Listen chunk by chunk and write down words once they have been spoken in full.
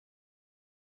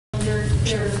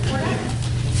their report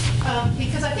out.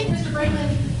 Because I think Mr. Brakeman,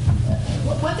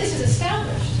 what this has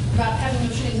established about having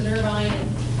no shootings in Irvine and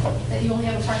that you only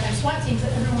have a part-time SWAT team,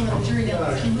 that everyone on the jury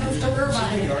knows can move to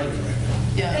Irvine.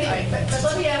 Yeah, Anyway, but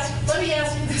let me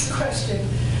ask you this question.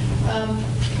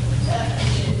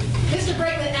 Mr.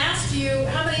 Brakeman asked you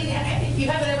how many, you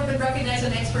haven't ever been recognized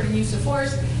as an expert in use of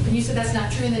force, and you said that's not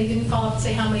true, and then he didn't follow up and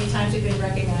say how many times you've been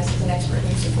recognized as an expert in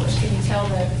use of force. Can you tell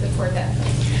the court that?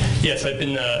 Yes, I've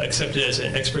been accepted as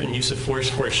an expert in use of force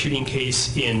for a shooting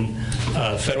case in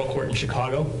federal court in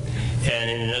Chicago, and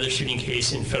in another shooting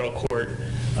case in federal court,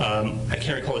 I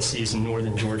can't recall the city, is in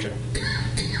northern Georgia.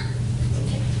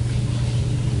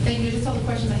 Thank you. That's all the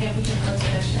questions I have. We can approach the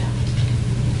next now.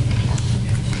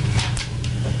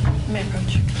 May I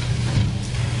approach?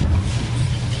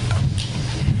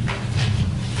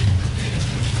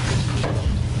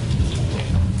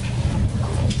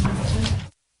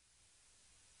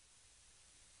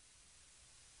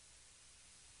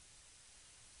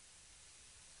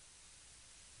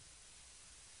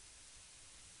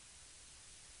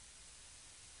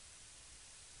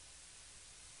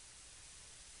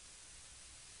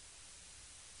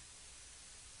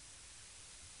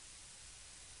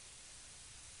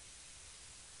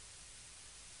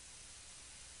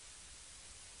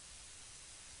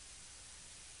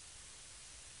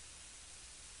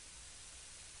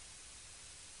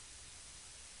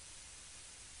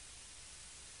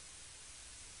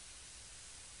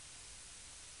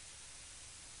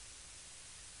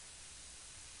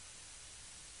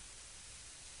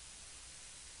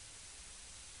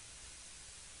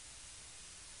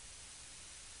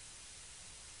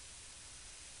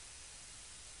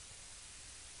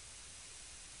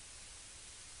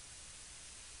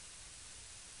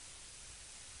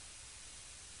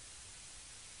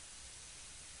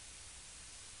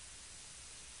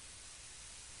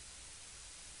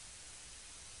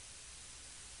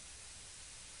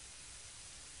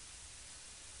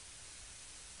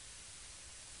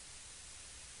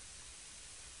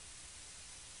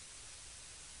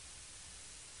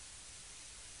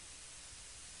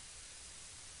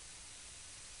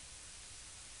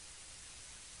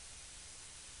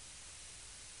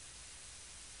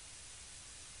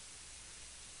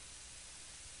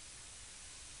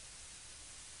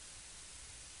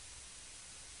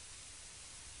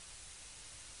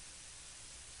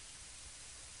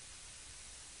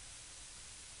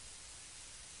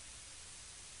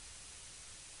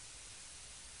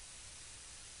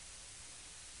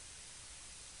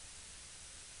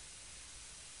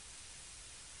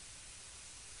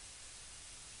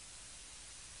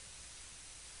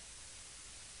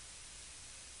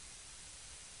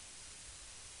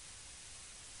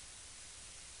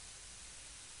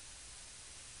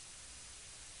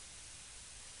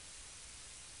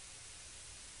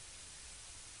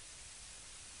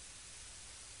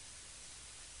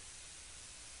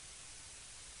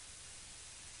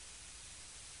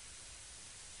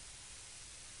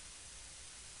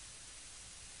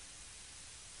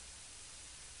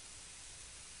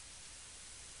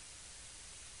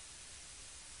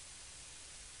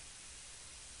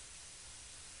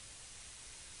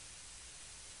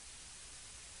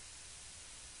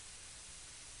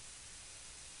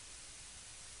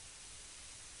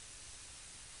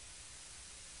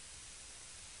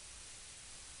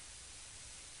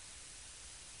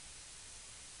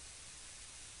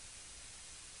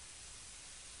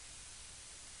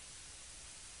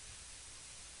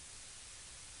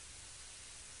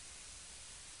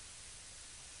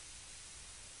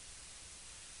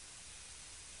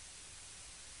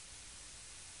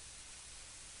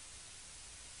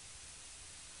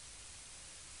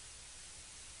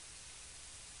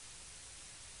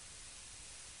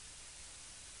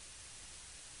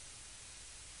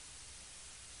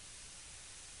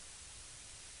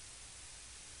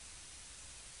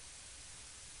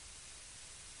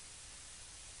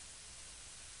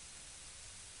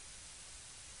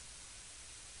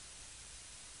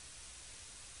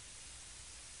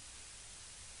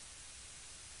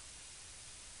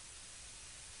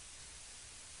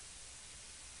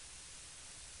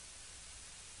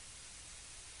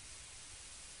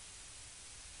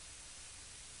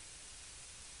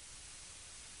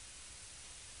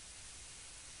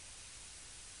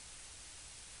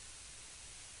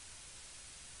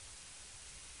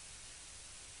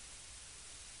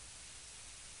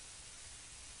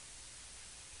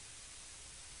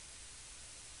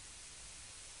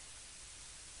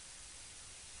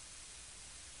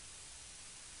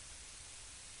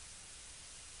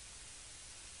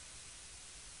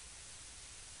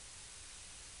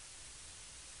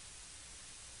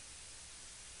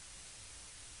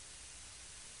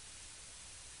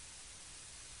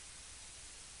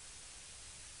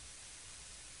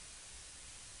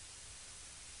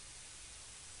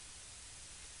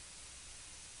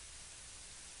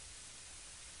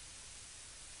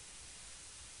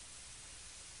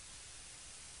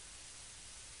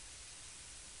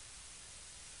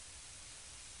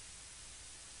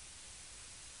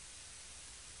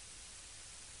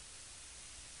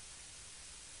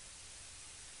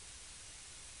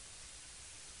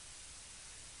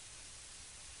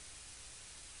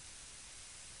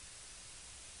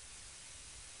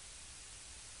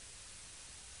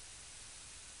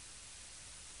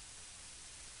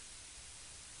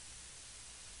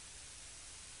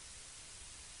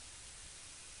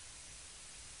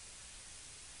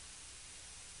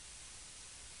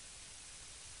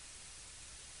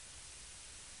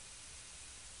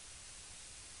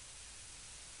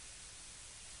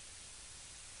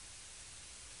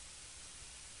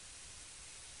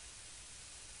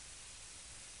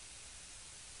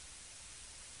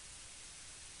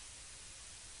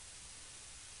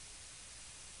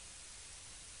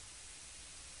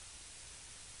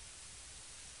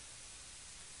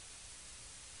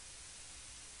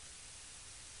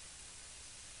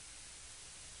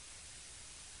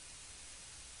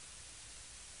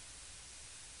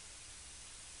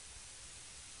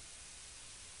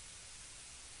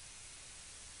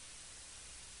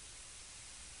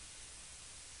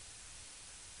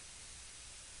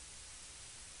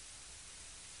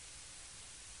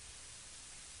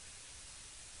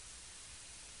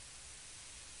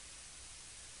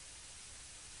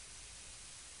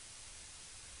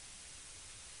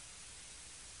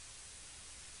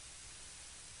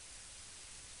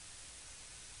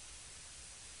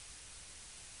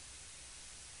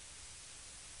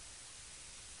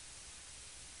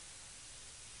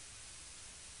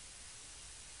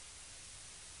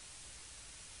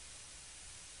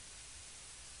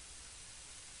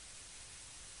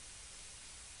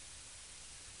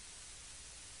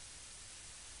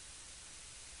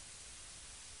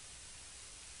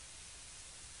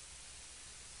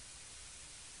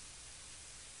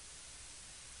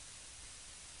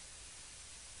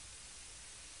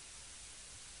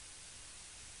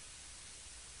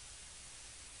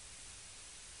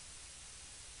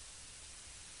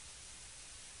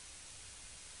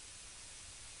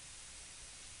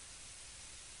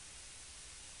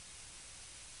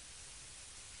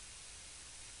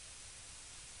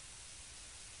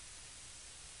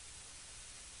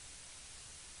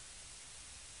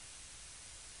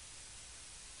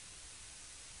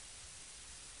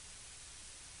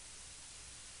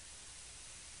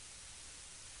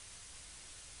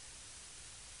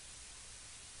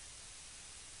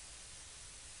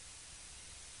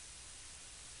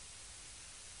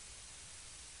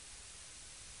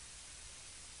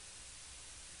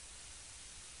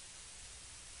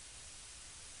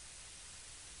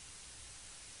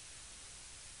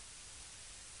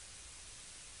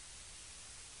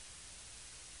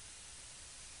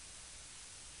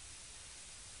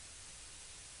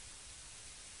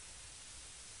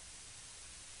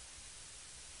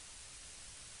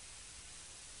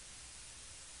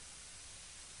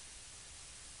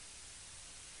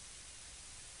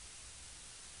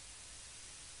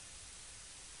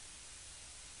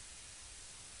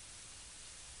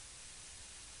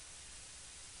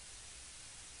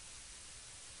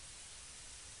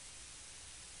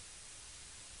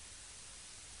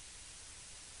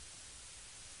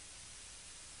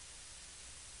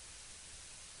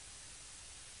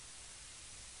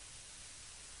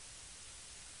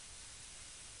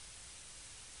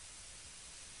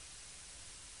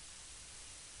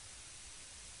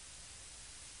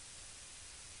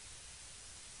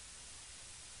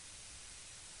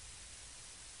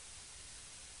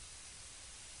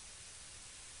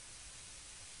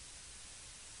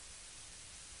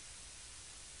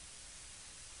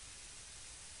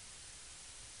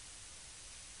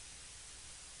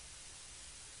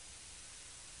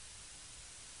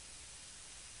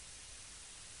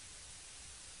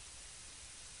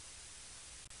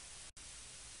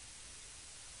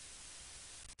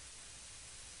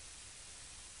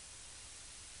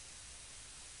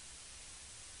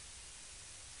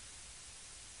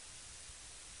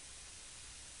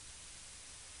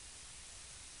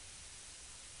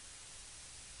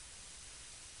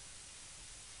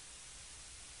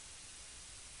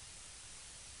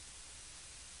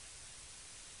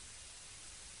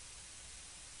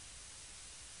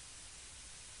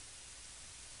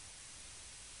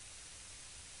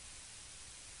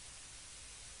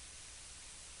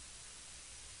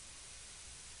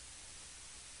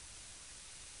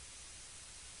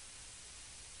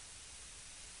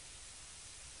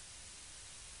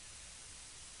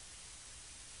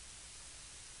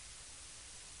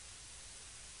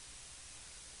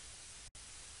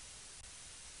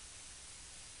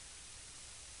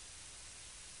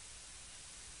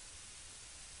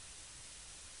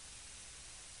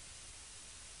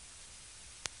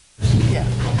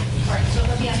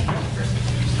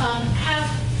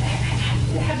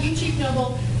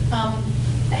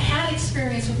 had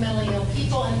experience with mentally ill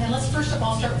people, and let's first of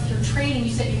all start with your training.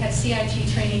 You said you had CIT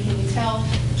training. Can you tell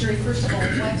the jury, first of all,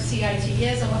 what CIT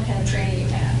is and what kind of training you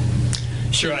had?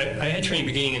 Sure. I had training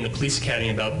beginning in the police academy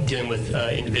about dealing with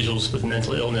individuals with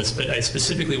mental illness, but I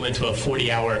specifically went to a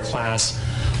 40-hour class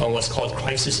on what's called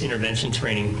crisis intervention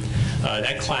training.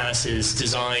 That class is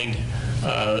designed,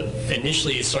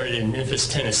 initially it started in Memphis,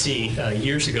 Tennessee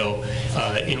years ago,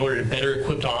 in order to better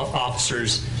equip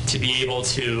officers to be able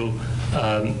to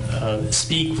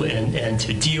speak and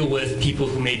to deal with people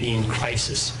who may be in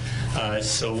crisis.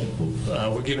 So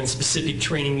we're given specific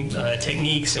training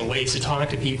techniques and ways to talk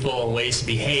to people and ways to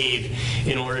behave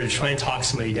in order to try and talk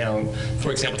somebody down.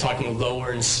 For example, talking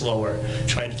lower and slower,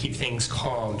 trying to keep things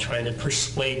calm, trying to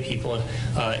persuade people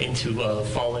into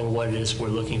following what it is we're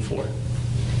looking for.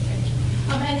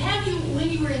 And have you, when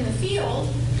you were in the field,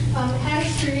 had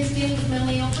experience dealing with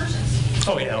mentally ill persons?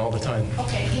 Oh yeah, all the time.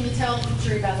 Okay, can you tell the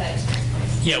jury about that experience,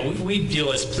 please? Yeah, we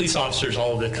deal as police officers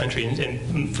all over the country,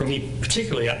 and for me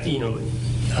particularly,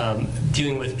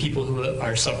 dealing with people who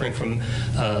are suffering from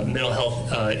mental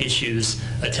health issues,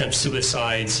 attempt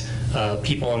suicides,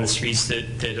 people on the streets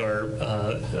that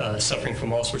are suffering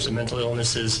from all sorts of mental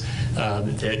illnesses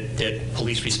that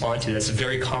police respond to. That's a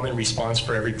very common response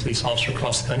for every police officer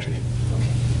across the country. Okay.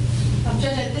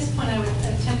 Judge, at this point I would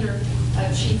tender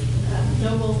Chief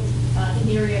Noble in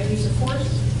the area of use of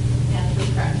force and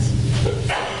police practice.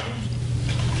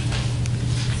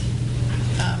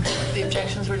 The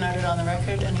objections were noted on the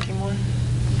record. Anything more?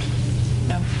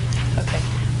 No? Okay.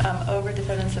 Over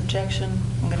defendant's objection,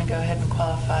 I'm going to go ahead and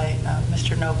qualify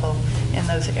Mr. Noble in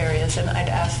those areas. And I'd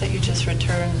ask that you just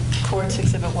return Court's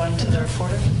Exhibit 1 to the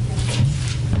reporter.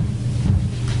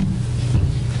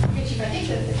 Okay, Chief, I think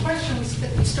that the question we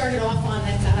started off on,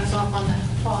 that got us off on the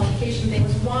qualification thing,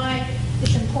 was why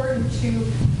it's important to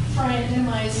try and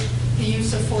minimize the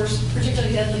use of force,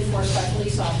 particularly deadly force, by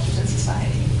police officers in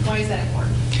society. Why is that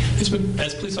important?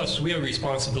 As police officers, we have a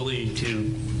responsibility to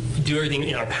do everything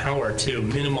in our power to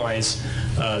minimize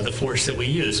the force that we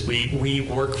use. We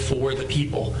work for the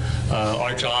people.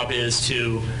 Our job is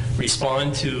to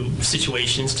respond to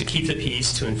situations, to keep the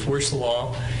peace, to enforce the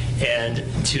law, and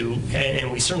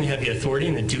we certainly have the authority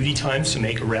and the duty times to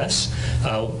make arrests,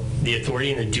 the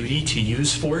authority and the duty to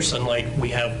use force, unlike we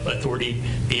have authority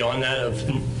beyond that of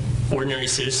ordinary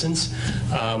citizens,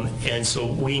 and so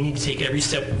we need to take every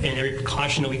step and every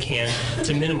precaution that we can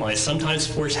to minimize. Sometimes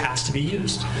force has to be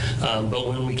used, but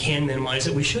when we can minimize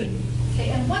it, we should. Okay,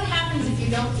 and what happens if you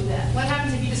don't do that? What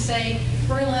happens if you just say,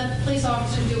 we're going to let police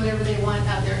officers do whatever they want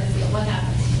out there in the field? What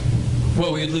happens?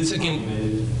 Well, we would lose again.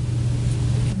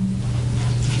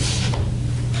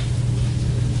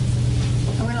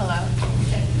 I'm going to allow it.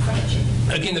 Okay, go ahead, Chief.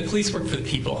 Again, the police work for the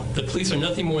people. The police are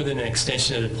nothing more than an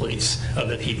extension of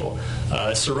the people.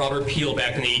 Sir Robert Peel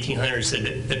back in the 1800s said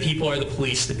that the people are the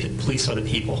police are the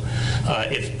people.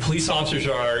 If police officers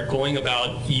are going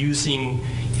about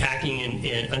acting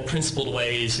in unprincipled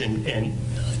ways and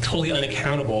totally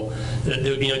unaccountable,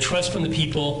 there would be no trust from the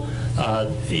people.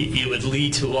 It would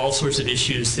lead to all sorts of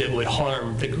issues that would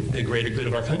harm the greater good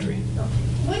of our country.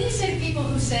 What do you say to people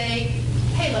who say,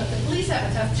 hey, look, the police have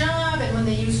a tough job, and when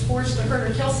they use force to hurt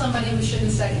or kill somebody, we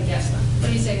shouldn't second guess them? What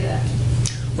do you say to that?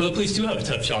 Well, the police do have a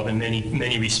tough job in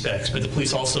many respects, but the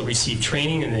police also receive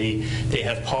training, and they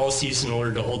have policies in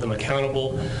order to hold them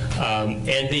accountable,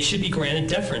 and they should be granted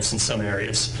deference in some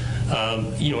areas.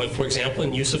 For example,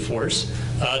 in use of force,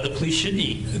 the police should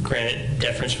be granted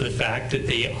deference for the fact that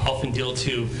they often deal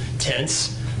to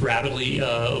tense, rapidly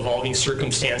evolving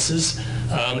circumstances,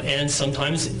 and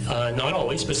sometimes, not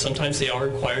always, but sometimes they are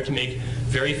required to make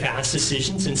very fast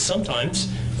decisions and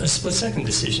sometimes split-second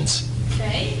decisions.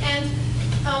 Okay, and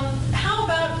how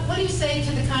about, what do you say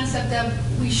to the concept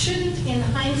of we shouldn't, in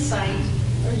hindsight,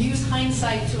 or use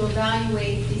hindsight to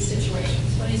evaluate these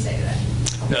situations? What do you say to that?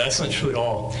 No, that's not true at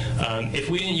all. If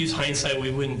we didn't use hindsight,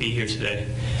 we wouldn't be here today.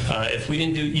 If we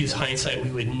didn't use hindsight,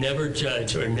 we would never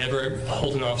judge or never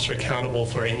hold an officer accountable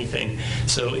for anything.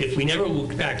 So if we never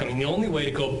look back, the only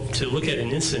way to look at an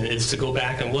incident is to go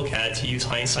back and look at it, to use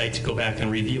hindsight to go back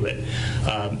and review it.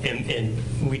 And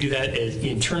we do that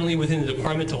internally within the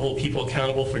department to hold people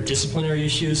accountable for disciplinary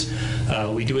issues.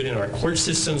 We do it in our court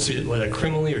systems, whether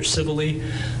criminally or civilly.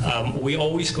 We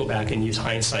always go back and use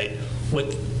hindsight.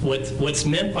 What's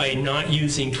meant by not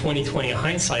using 20/20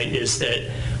 hindsight is that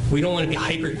we don't want to be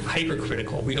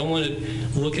hypercritical. We don't want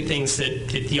to look at things that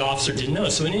the officer didn't know.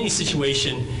 So in any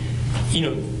situation,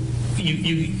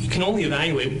 you can only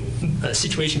evaluate a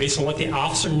situation based on what the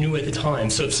officer knew at the time.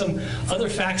 So if some other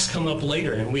facts come up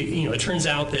later, and it turns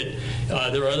out that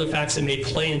there are other facts that may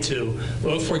play into,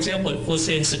 well, for example, let's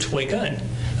say it's a toy gun.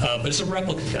 but it's a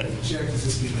replica gun. Jack, does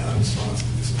this mean non-responsive?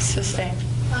 Sustained.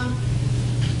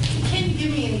 Can you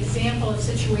give me an example of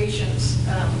situations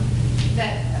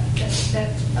that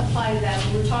apply to that?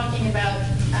 We're talking about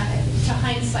to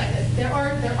hindsight. There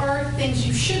are things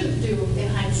you shouldn't do in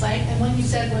hindsight, and one you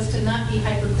said was to not be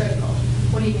hypercritical.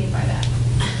 What do you mean by that?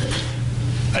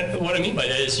 What I mean by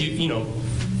that is,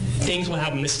 things will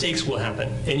happen, mistakes will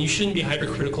happen, and you shouldn't be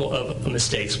hypercritical of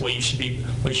mistakes. What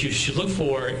you should look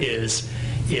for is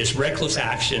reckless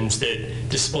actions that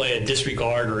display a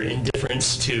disregard or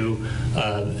indifference to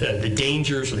the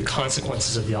dangers or the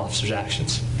consequences of the officer's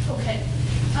actions. Okay.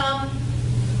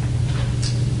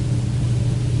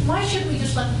 Why shouldn't we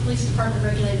just let the police department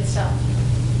regulate itself?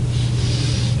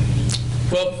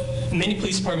 Well, many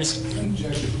police departments.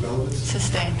 Objective relevance.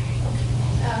 Sustained.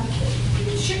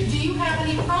 Do you have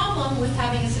any problem with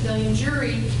having a civilian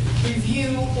jury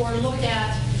review or look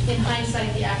at, in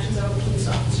hindsight, the actions of a police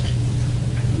officer?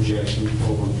 Objection,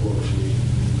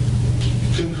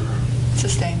 4143. Concur.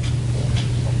 Sustained.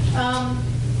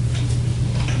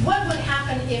 What would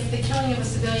happen if the killing of a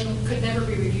civilian could never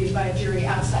be reviewed by a jury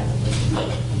outside the police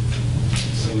department?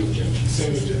 Same objection.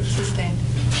 Same objection. Sustained.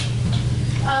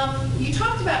 You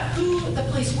talked about who the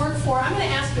police work for. I'm going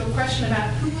to ask you a question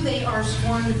about who they are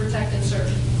sworn to protect and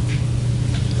serve.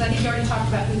 Because I think you already talked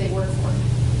about who they work for.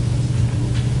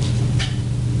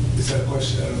 Is that a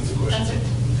question? I don't know if it's a question.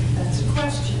 That's a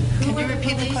question. Can you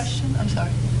repeat the question? I'm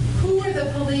sorry. Who are the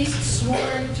police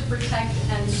sworn to protect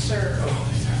and serve?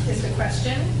 Is the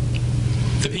question.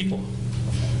 The people.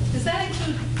 Does that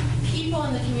include people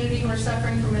in the community who are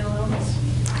suffering from mental illness?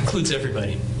 Includes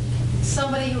everybody.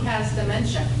 Somebody who has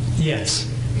dementia? Yes.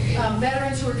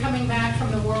 Veterans who are coming back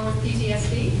from the war with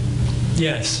PTSD?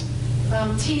 Yes.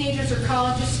 Teenagers or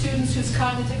college students whose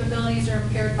cognitive abilities are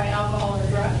impaired by alcohol or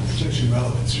drugs? Objection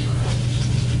relevance, Your Honor.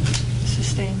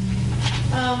 Sustained.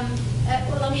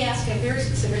 Well, let me ask a very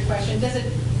specific question.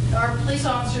 Are police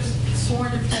officers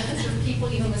sworn to protect and serve people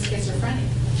even with schizophrenia?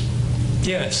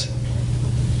 Yes.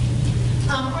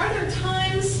 Are there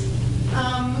times,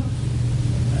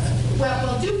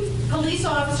 do police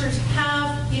officers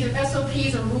have either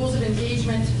SOPs or rules of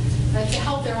engagement to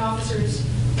help their officers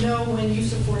know when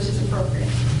use of force is appropriate?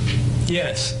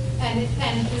 Yes. And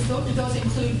do those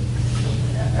include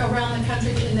around the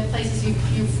country in the places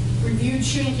you've reviewed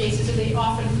shooting cases? Do they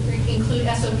often include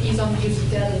SOPs on the use of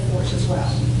deadly force as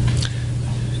well?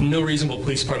 No reasonable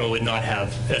police department would not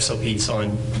have SOPs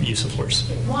on use of force.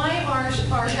 Why are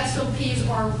SOPs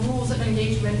or rules of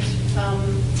engagement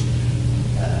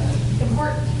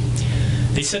important?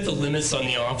 They set the limits on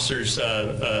the officer's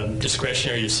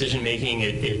discretionary decision-making.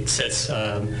 It sets,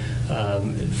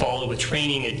 followed with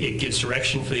training, it gives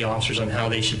direction for the officers on how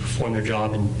they should perform their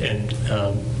job and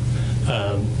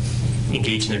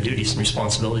engage in their duties and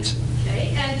responsibilities.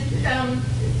 Okay, and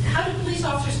how do police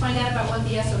officers find out about what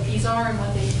the SOPs are and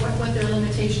what their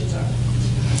limitations are?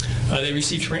 They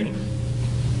receive training.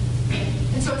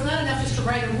 And so it's not enough just to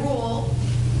write a rule.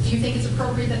 Do you think it's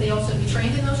appropriate that they also be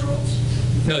trained in those rules?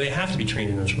 No, they have to be trained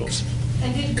in those rules.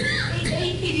 And did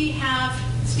APD have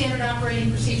standard operating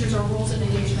procedures or rules of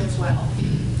engagement as well?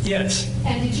 Yes.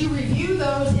 And did you review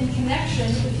those in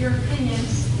connection with your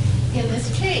opinions in this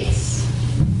case?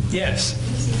 Yes.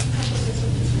 Let me see.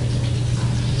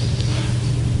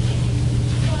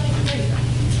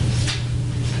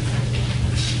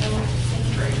 Thank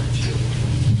you very much.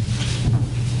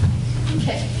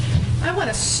 Okay. I want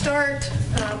to start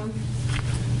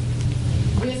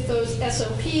with those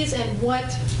SOPs and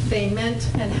what they meant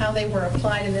and how they were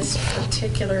applied in this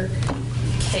particular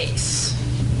case.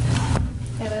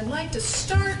 And I'd like to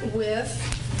start with,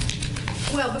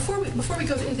 well, before we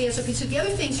go into the SOPs, so the other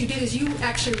things you did is you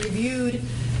actually reviewed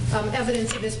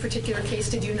evidence in this particular case,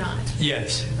 did you not?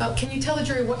 Yes. Can you tell the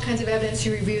jury what kinds of evidence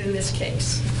you reviewed in this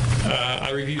case?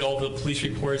 I reviewed all the police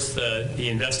reports, the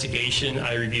investigation.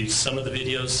 I reviewed some of the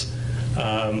videos.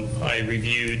 I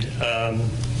reviewed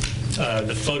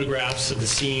the photographs of the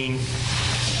scene,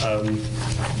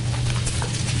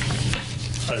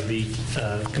 the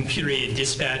computer-aided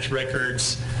dispatch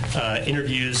records,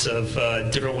 interviews of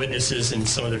different witnesses, and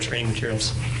some of their training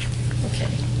materials. Okay.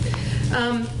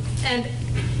 And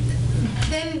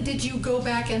then did you go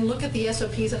back and look at the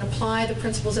SOPs and apply the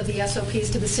principles of the SOPs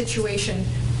to the situation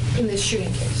in this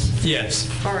shooting case? Yes.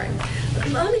 All right.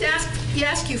 Let me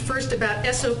ask you first about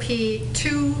SOP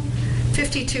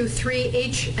 252.3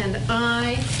 H and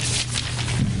I.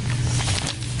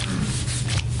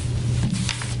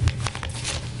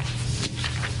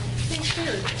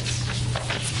 Here it is.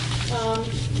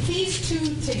 These two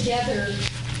together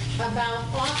about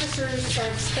officers are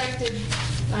expected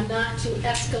not to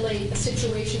escalate a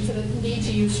situation for the need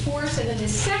to use force, and then the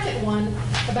second one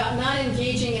about not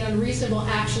engaging in unreasonable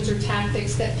actions or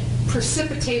tactics that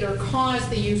precipitate or cause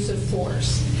the use of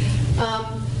force.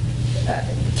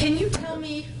 Can you tell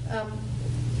me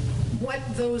what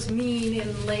those mean in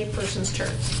layperson's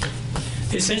terms?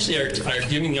 Essentially are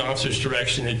giving the officers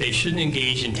direction that they shouldn't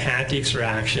engage in tactics or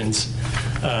actions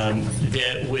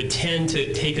that would tend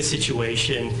to take a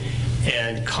situation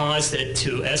and cause it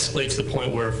to escalate to the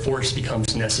point where force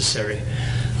becomes necessary.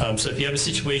 So if you have a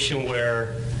situation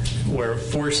where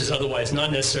force is otherwise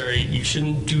not necessary, you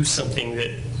shouldn't do something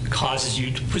that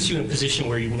puts you in a position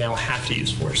where you now have to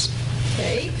use force.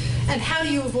 Okay, and how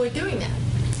do you avoid doing that?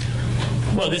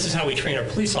 Well, this is how we train our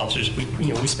police officers.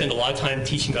 We spend a lot of time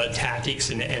teaching about tactics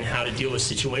and how to deal with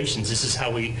situations. This is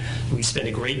how we spend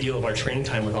a great deal of our training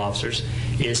time with officers,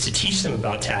 is to teach them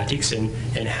about tactics and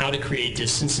how to create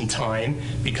distance and time,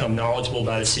 become knowledgeable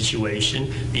about a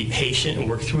situation, be patient and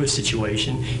work through a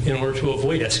situation in order to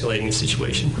avoid escalating a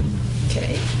situation.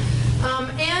 Okay.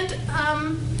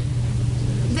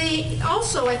 They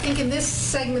also, I think in this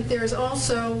segment, there's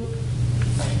also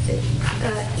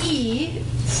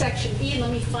section E,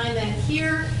 let me find that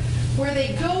here, where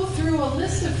they go through a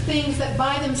list of things that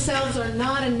by themselves are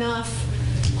not enough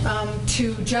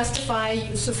to justify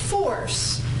use of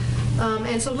force.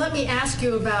 And so let me ask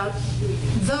you about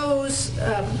those,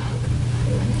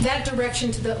 that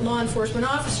direction to the law enforcement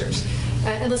officers.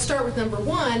 And let's start with number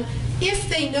one. If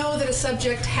they know that a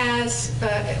subject has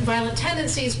violent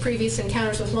tendencies, previous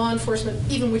encounters with law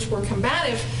enforcement, even which were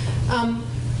combative,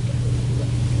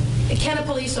 can a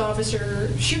police officer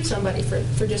shoot somebody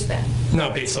for just that?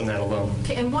 Not based on that alone.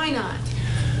 Okay, and why not?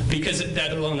 Because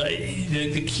that alone,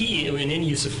 the key in any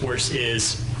use of force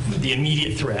is the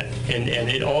immediate threat,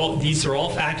 and these are all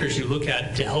factors you look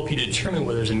at to help you determine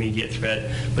whether there's an immediate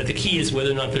threat. But the key is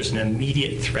whether or not there's an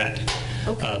immediate threat.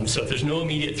 Okay. So if there's no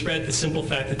immediate threat, the simple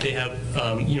fact that they have,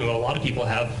 a lot of people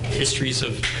have histories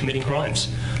of committing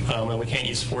crimes, and we can't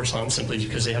use force on them simply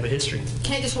because they have a history. You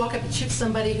can't just walk up and shoot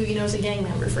somebody who you know is a gang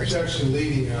member, for example. Objection,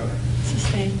 leading, Your Honor.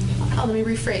 Let me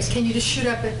rephrase. Can you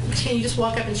just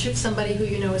walk up and shoot somebody who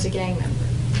you know is a gang member?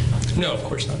 No, of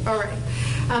course not. All right.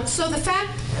 So the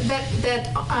fact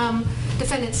that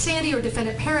Defendant Sandy or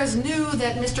Defendant Perez knew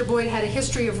that Mr. Boyd had a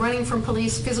history of running from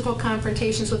police, physical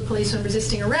confrontations with police, and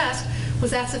resisting arrest,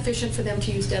 was that sufficient for them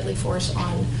to use deadly force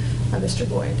on Mr.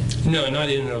 Boyd? No, not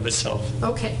in and of itself.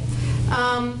 Okay.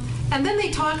 And then they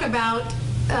talk about,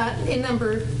 in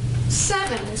number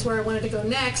 7 is where I wanted to go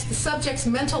next, the subject's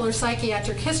mental or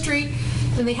psychiatric history.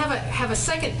 And they have a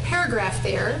second paragraph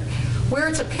there where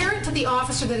it's apparent to the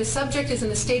officer that a subject is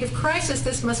in a state of crisis.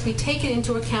 This must be taken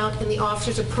into account in the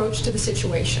officer's approach to the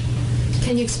situation.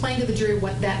 Can you explain to the jury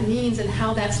what that means and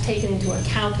how that's taken into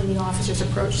account in the officer's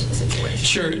approach to the situation?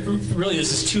 Sure. Really,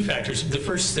 this is two factors. The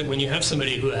first is that when you have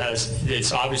somebody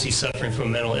that's obviously suffering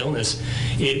from mental illness,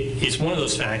 it's one of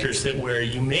those factors that where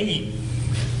you may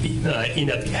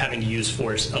end up having to use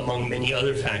force among many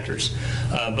other factors.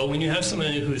 But when you have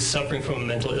someone who is suffering from a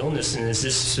mental illness, and as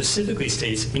this specifically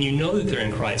states, when you know that they're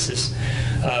in crisis,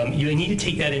 you need to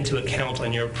take that into account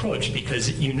on your approach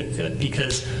because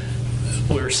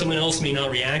where someone else may not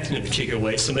react in a particular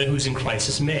way, somebody who's in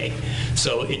crisis may.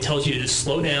 So it tells you to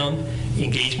slow down,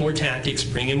 engage more tactics,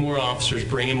 bring in more officers,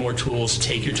 bring in more tools,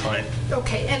 take your time.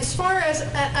 Okay, and as far as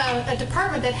a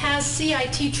department that has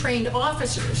CIT-trained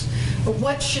officers,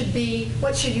 what should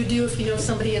you do if you know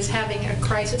somebody is having a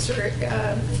crisis or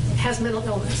has mental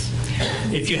illness?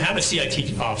 If you have a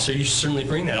CIT officer, you should certainly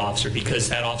bring that officer because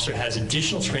that officer has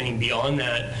additional training beyond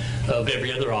that of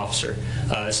every other officer.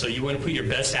 So you want to put your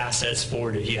best assets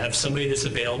forward. If you have somebody that's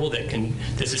available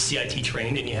that's a CIT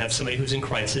trained and you have somebody who's in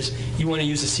crisis, you want to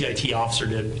use a CIT officer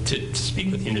to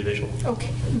speak with the individual. Okay.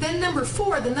 Then number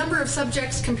 4, the number of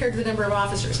subjects compared to the number of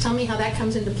officers. Tell me how that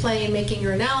comes into play in making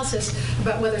your analysis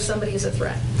about whether somebody is a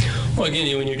threat. Well,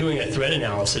 again, when you're doing a threat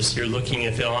analysis, you're looking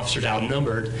if the officer's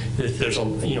outnumbered, if there's a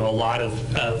lot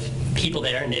of people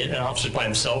there and an officer's by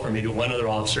himself or maybe one other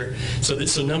officer.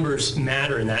 So numbers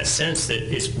matter in that sense that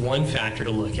it's one factor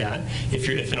to look at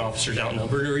if an officer's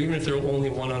outnumbered or even if they're only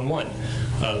one-on-one.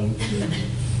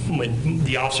 When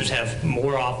the officers have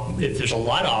if there's a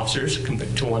lot of officers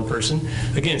compared to one person,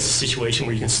 again, it's a situation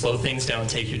where you can slow things down,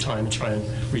 take your time, and try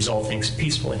and resolve things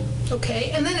peacefully.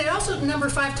 Okay, and then it also, number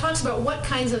 5, talks about what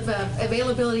kinds of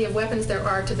availability of weapons there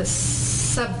are to the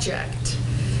subject.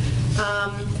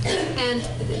 And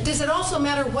does it also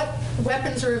matter what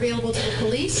weapons are available to the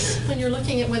police when you're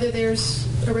looking at whether there's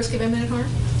a risk of imminent harm?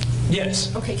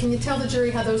 Yes. Okay, can you tell the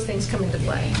jury how those things come into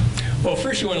play? Well,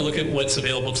 first you want to look at what's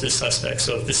available to the suspect.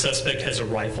 So if the suspect has a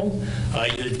rifle,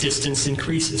 the distance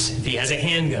increases. If he has a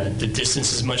handgun, the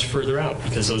distance is much further out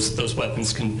because those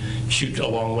weapons can shoot a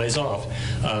long ways off.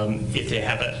 If they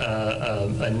have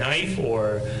a knife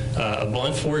or a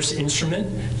blunt force instrument,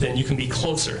 then you can be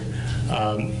closer.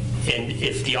 And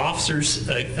if the officers,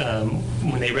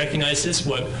 when they recognize this,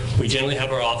 what we generally have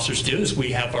our officers do is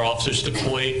we have our officers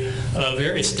deploy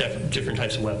various different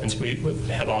types of weapons. We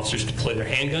have officers deploy their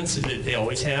handguns that they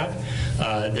always have,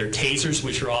 their tasers,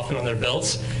 which are often on their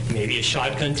belts, maybe a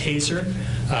shotgun taser.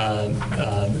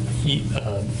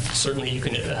 Certainly you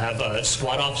can have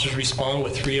SWAT officers respond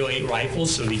with .308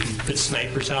 rifles, so you can put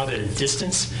snipers out at a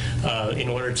distance in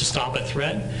order to stop a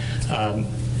threat.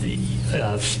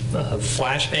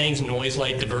 Flashbangs, noise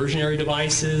light diversionary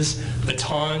devices,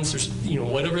 batons,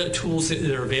 whatever tools that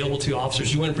are available to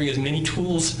officers. You want to bring as many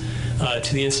tools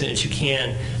to the incident as you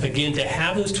can, again, to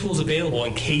have those tools available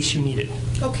in case you need it.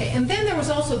 Okay, and then there was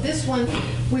also this one,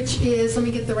 which is, let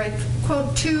me get the right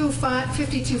quote,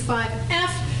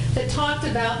 525F, that talked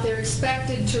about they're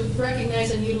expected to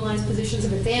recognize and utilize positions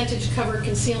of advantage, cover,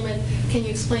 concealment. Can you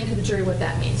explain to the jury what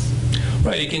that means?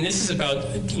 Right. Again, this is about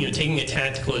taking a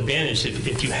tactical advantage.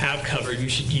 If you have cover, you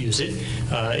should use it.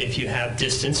 If you have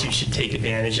distance, you should take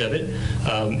advantage of it.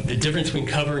 The difference between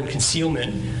cover and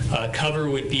concealment, cover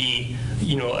would be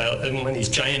one of these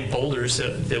giant boulders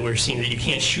that we're seeing that you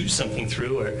can't shoot something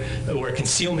through, or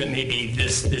concealment may be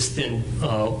this thin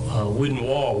wooden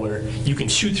wall where you can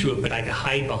shoot through it, but I can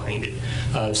hide behind it.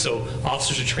 So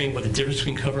officers are trained what the difference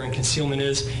between cover and concealment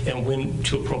is and when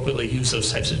to appropriately use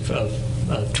those types of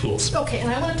tools. Okay, and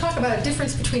I want to talk about a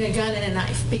difference between a gun and a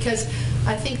knife, because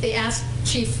I think they asked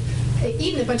Chief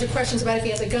Eden a bunch of questions about if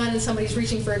he has a gun and somebody's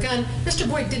reaching for a gun. Mr.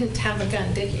 Boyd didn't have a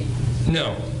gun, did he?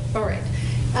 No. All right.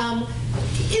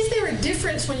 Is there a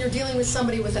difference when you're dealing with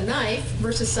somebody with a knife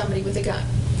versus somebody with a gun?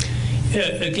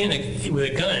 Yeah, again,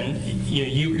 with a gun,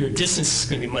 your distance is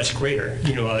going to be much greater.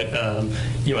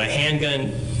 A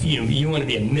handgun, you want to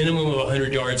be a minimum of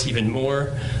 100 yards, even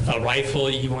more. A rifle,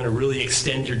 you want to really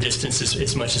extend your distance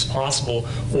as much as possible,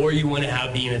 or you want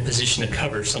to be in a position to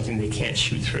cover something they can't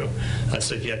shoot through,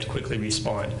 so you have to quickly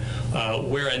respond.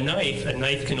 Where a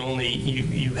knife can only,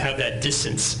 you have that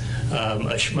distance, a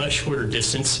much shorter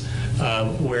distance,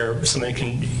 where someone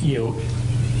can,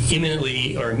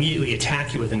 imminently or immediately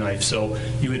attack you with a knife, so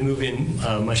you would move in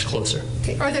much closer.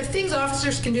 Okay. Are there things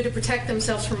officers can do to protect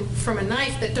themselves from a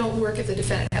knife that don't work if the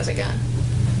defendant has a gun?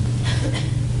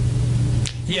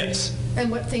 Yes.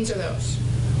 And what things are those?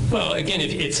 Well, again,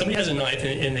 if somebody has a knife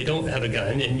and they don't have a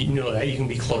gun, and you know that, you can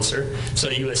be closer. So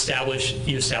you establish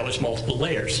multiple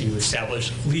layers. You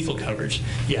establish lethal coverage.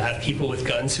 You have people with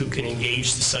guns who can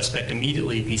engage the suspect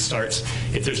immediately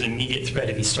if there's an immediate threat,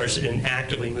 if he starts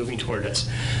actively moving toward us.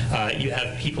 You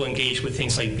have people engaged with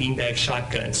things like beanbag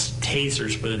shotguns,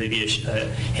 tasers, whether they be a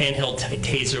handheld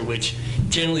taser, which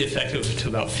generally effective to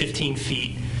about 15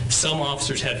 feet. Some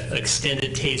officers have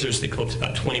extended tasers that go up to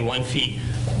about 21 feet.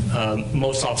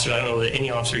 Most officers, I don't know that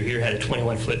any officer here had a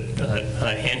 21-foot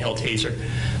handheld taser.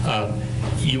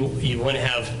 You want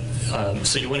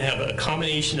to have a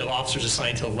combination of officers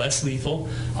assigned to less lethal,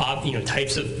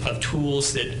 types of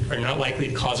tools that are not likely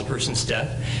to cause a person's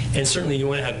death, and certainly you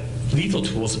want to have lethal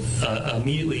tools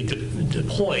immediately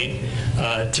deployed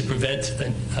to prevent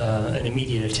an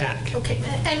immediate attack. Okay,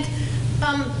 and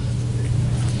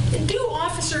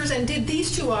did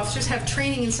these two officers have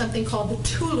training in something called the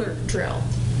Tuller drill?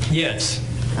 Yes.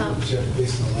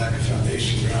 Based on the lack of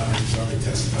foundation, Your Honor, he's already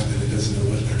testified that he doesn't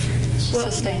know what their training is.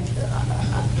 Well, Sustained.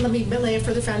 Let me lay it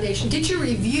for the foundation. Did you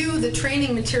review the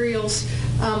training materials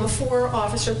for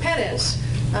Officer Perez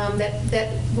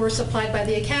that were supplied by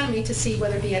the Academy to see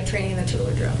whether he had training in the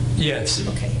Tuller drill? Yes.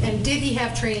 Okay, and did he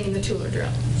have training in the Tuller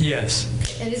drill? Yes.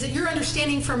 And is it your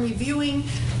understanding from reviewing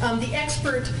the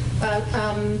expert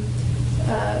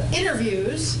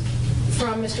interviews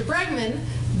from Mr. Bregman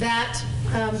that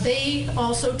they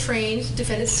also trained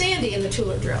Defendant Sandy in the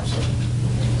Tuller drill?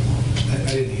 I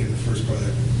didn't hear the first part of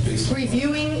that.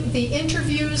 Reviewing the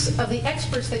interviews of the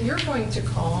experts that you're going to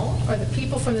call, or the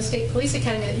people from the State Police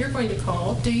Academy that you're going to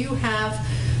call, do you have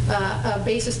a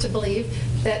basis to believe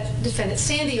that Defendant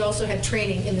Sandy also had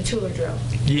training in the Tuller drill?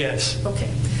 Yes. Okay.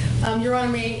 Your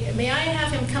Honor, may I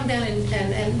have him come down and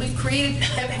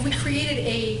have we created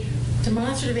a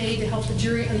demonstrative aid to help the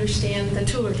jury understand the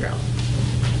Tuller drill?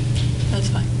 That's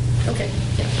fine. Okay.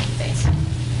 Yeah, thanks.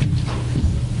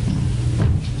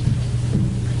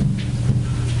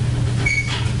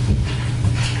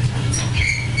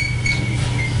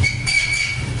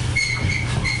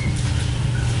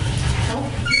 Now,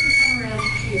 you can come around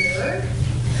here.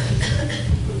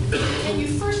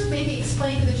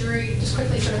 just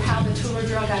quickly sort of how the tool or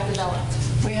drill got developed?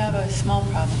 We have a small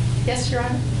problem. Yes, Your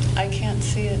Honor? I can't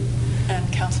see it,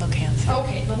 and counsel can't see it.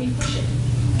 Okay, let me push it.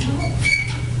 Let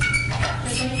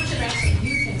me push it back so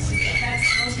you can see it.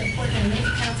 That's most important, and maybe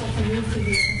counsel can move to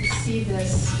be able to see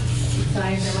this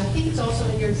diagram. I think it's also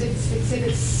in your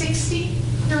exhibit 60,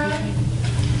 Your Honor?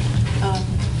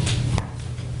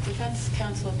 Defense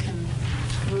counsel can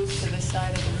move to this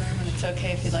side of the room, and it's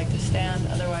okay if you'd like to stand.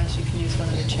 Otherwise, you can use one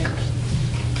of the chairs.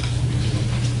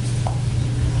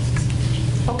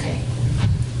 Okay.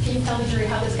 Can you tell the jury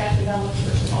how this got developed,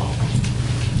 first of all?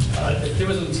 There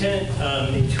was a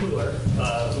lieutenant named Tuller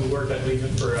who worked, I believe,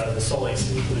 for the Salt Lake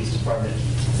City Police Department.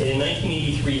 And in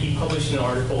 1983, he published an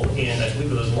article in, I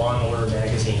believe it was Law and Order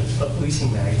magazine, a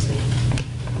policing magazine,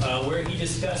 where he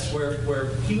discussed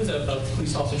where he was a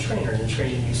police officer trainer and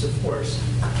trained in use of force.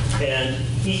 And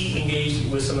he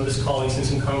engaged with some of his colleagues in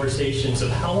some conversations of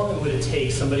how long would it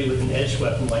take somebody with an edged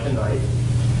weapon like a knife,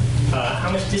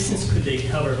 how much distance could they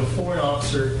cover before an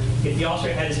officer, if the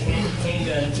officer had his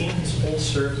handgun in his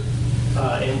holster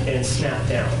and snapped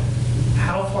down,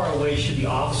 how far away should the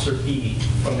officer be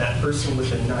from that person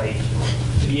with a knife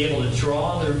to be able to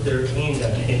draw their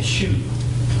handgun and shoot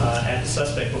at the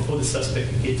suspect before the suspect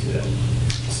could get to them?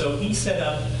 So he set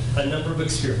up a number of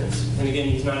experiments. And again,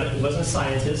 he wasn't a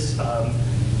scientist.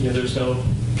 There's no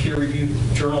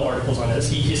peer-reviewed journal articles on this.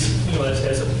 He just,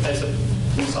 as a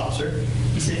police officer,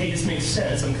 he said, hey, this makes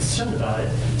sense. I'm concerned about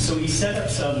it. So he set up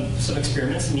some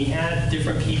experiments, and he had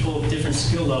different people, different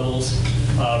skill levels,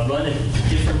 running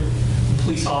different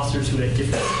police officers who had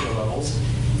different skill levels,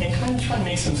 and kind of try to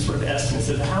make some sort of estimates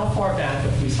of how far back a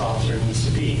police officer needs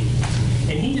to be.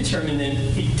 And he determined that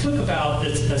it took about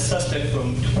a suspect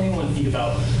from 21 feet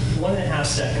about 1.5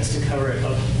 seconds to cover it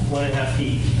up 1.5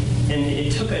 feet. And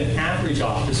it took an average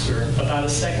officer about 1.5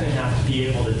 seconds to be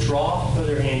able to draw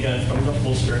their handgun from the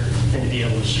holster and to be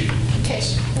able to shoot. Okay,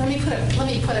 let me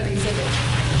put up exhibit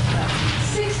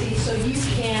 60 so you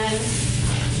can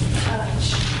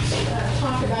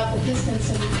talk about the distance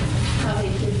and how they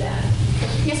did that.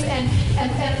 Yes, and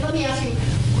let me ask you,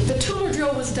 the tool or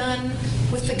drill was done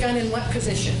with the gun in what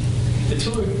position? The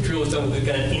tool or drill was done with the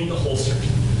gun in the holster.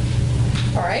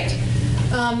 All right.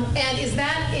 And is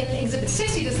that in Exhibit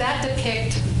 60? Does that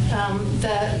depict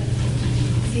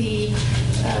the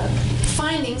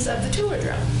findings of the tool or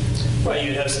drill? Right.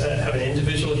 You have an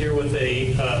individual here with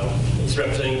he's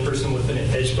representing a person with an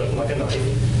edged weapon like a knife,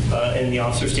 and the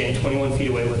officer standing 21 feet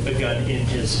away with the gun in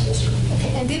his holster.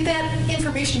 Okay. And did that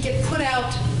information get put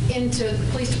out into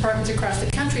police departments across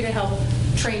the country to help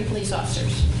train police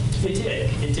officers? It did.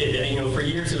 For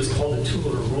years it was called the tool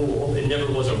or rule. It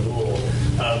never was a rule.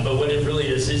 But what it really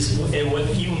is, and what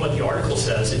the article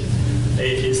says,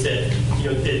 is that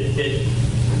that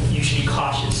you should be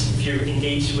cautious if you're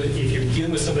if you're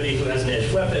dealing with somebody who has an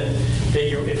edged weapon. That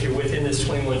if you're within this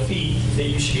 21 feet, that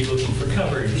you should be looking for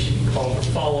cover. You should be calling for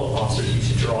follow-up officers. You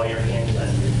should draw your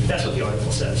handgun. That's what the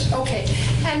article says. Okay.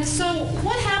 And so,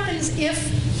 what happens if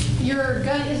your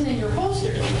gun isn't in your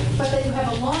holster, but that you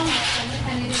have a long weapon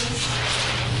and it is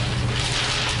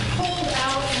pulled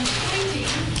out and pointing?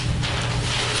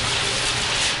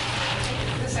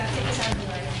 Take this out of the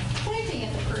way. Pointing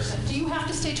at the person. Do you have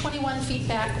to stay 21 feet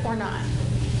back or not?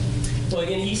 Well,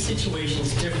 again, each situation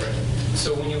is different.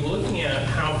 So when you're looking at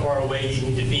how far away you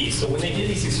need to be, so when they did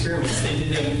these experiments, they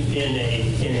did them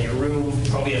in a room,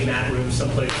 probably a mat room,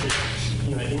 someplace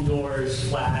indoors,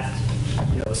 flat.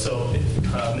 So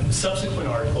subsequent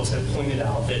articles have pointed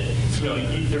out that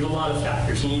there's a lot of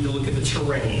factors. You need to look at the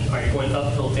terrain. Are you going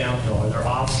uphill, downhill? Are there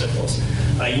obstacles?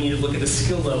 You need to look at the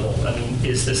skill level. I mean,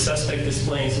 is the suspect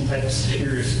displaying some type of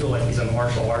superior skill, like he's a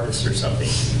martial artist or something?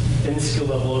 And the skill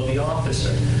level of the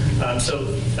officer.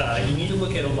 You need to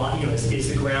look at a lot. Is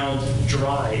the ground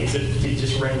dry? Is it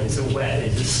just rain? Is it wet?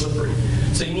 Is it slippery?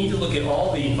 So you need to look at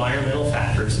all the environmental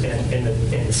factors and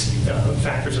the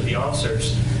factors of the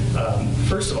officers.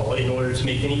 First of all, in order to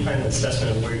make any kind of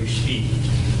assessment of where you should be.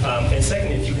 And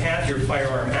second, if you have your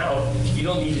firearm out, you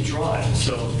don't need to draw it.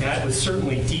 So that would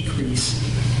certainly decrease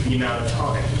the amount of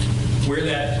time. Where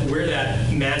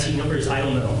that magic number is, I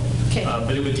don't know. Okay.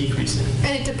 But it would decrease it.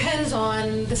 And it depends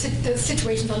on the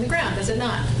situations on the ground, does it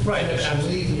not? Right. I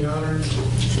believe, Your Honor.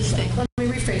 Let me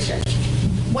rephrase that.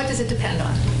 What does it depend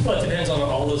on? Well, it depends on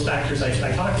all those factors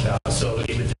I talked about. So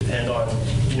it would depend on,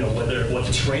 what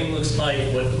the terrain looks like,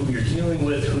 who you're dealing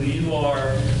with, who you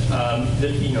are,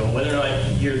 whether or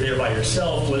not you're there by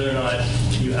yourself, whether or not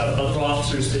you have other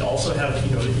officers that also have,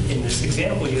 in this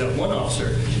example, you have one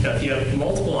officer. Now, if you have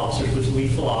multiple officers with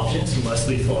lethal options, less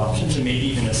lethal options, and maybe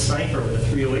even a sniper with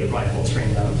a .308 rifle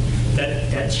trained on,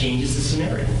 that changes the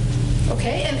scenario.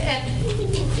 Okay, and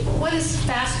what is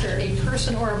faster, a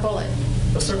person or a bullet?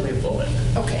 Well, certainly a bullet.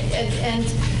 Okay, and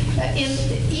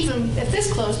even at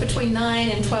this close, between 9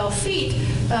 and 12 feet,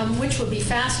 which would be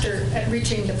faster at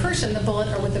reaching the person, the bullet,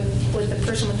 or would the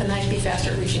person with the knife be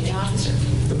faster at reaching the officer?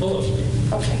 The bullet.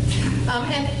 Okay.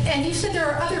 And you said there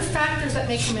are other factors that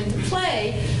may come into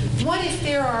play. What if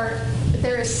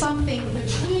there is something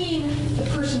between the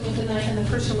person with the knife and the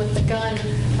person with the gun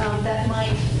that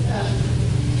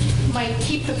might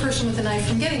keep the person with the knife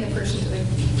from getting the person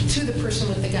to the person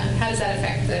with the gun? How does that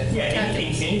affect the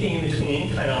Anything in between,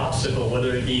 any kind of obstacle,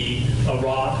 whether it be a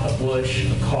rock, a bush,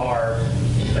 a car,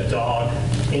 a dog,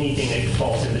 anything that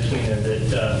falls in between them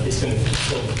that is going to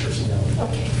slow the person down.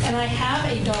 Okay, and I have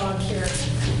a dog here.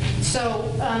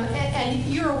 So, and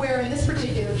you're aware in this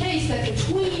particular case that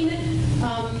between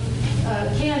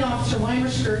Canine Officer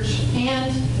Weimer-Skirch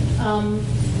and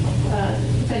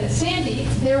Defendant Sandy,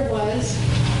 there was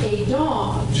a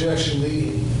dog. Objection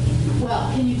leading.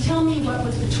 Well, can you tell me what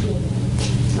was between them?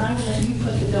 I'm going to let you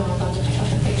put the dog on the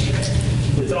picture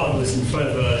there. The dog was in front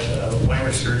of a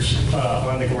Weimer-Skirch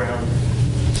on the ground.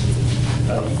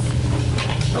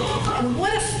 And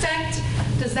what effect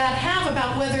does that have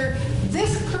about whether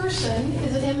this person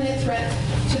is an imminent threat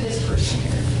to this person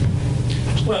here?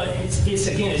 Well, it's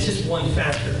just one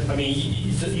factor. I mean,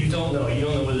 you don't know. You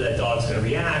don't know whether that dog's going to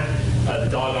react. The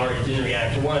dog already didn't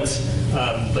react once.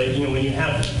 But when you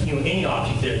have any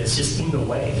object there that's just in the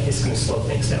way, it's going to slow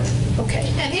things down.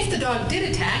 Okay. And if the dog did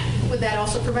attack, would that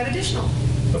also provide additional?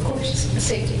 Of course.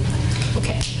 Safety.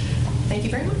 Okay. Thank you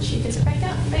very much. You can sit back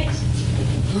down. Thanks.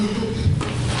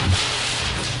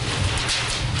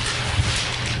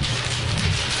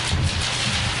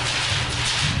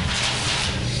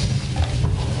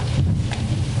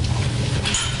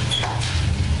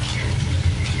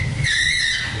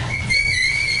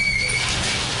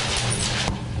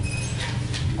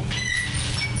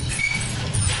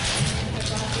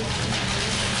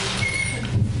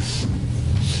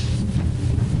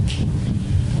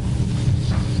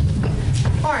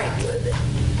 All right.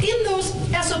 In those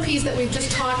SOPs that we've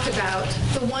just talked about,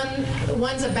 the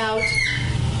ones about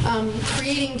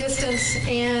creating distance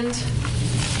and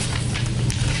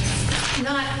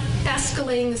not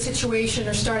escalating the situation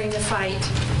or starting the fight,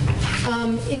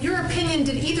 in your opinion,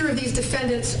 did either of these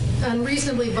defendants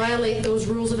unreasonably violate those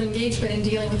rules of engagement in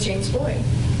dealing with James Boyd?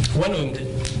 One of them did.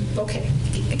 Okay.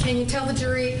 Can you tell the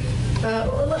jury?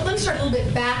 Let me start a little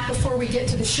bit back before we get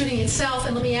to the shooting itself,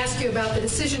 and let me ask you about the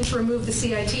decision to remove the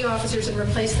CIT officers and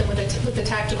replace them with the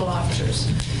tactical officers.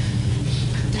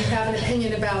 Do you have an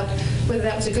opinion about whether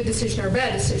that was a good decision or a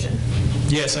bad decision?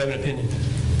 Yes, I have an opinion.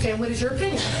 Okay, and what is your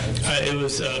opinion? It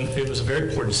was a very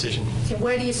poor decision. Okay,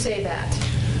 why do you say that?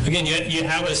 Again, you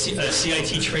have a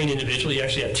CIT-trained individual. You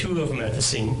actually have two of them at the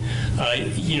scene.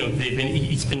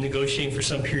 He's been negotiating for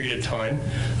some period of time.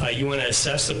 You want to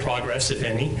assess the progress, if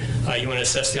any. You want to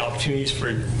assess the opportunities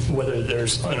for whether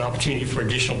there's an opportunity for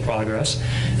additional progress.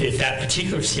 If that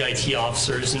particular CIT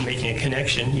officer isn't making a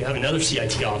connection, you have another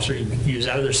CIT officer. You use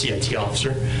that other CIT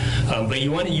officer. But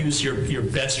you want to use your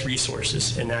best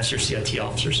resources, and that's your CIT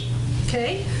officers.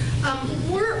 Okay.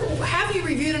 Have you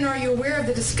reviewed and are you aware of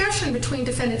the discussion between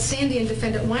Defendant Sandy and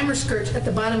Defendant Weimer-Skirch at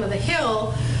the bottom of the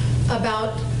hill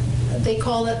about, they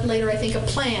call it later, I think, a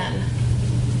plan?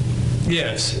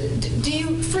 Yes.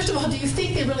 First of all, do you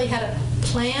think they really had a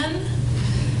plan?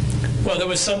 Well, there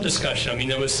was some discussion. I mean,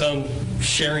 there was some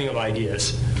sharing of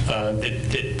ideas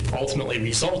that ultimately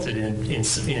resulted in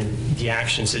the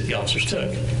actions that the officers took.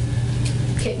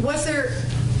 Okay. Was there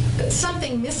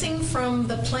something missing from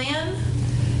the plan?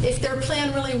 If their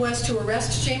plan really was to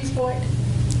arrest James Boyd?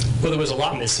 Well, there was a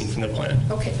lot missing from the plan.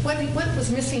 Okay. What was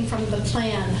missing from the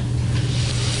plan?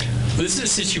 Well, this is a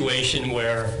situation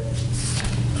where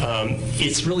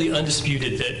it's really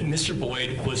undisputed that Mr.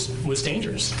 Boyd was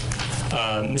dangerous.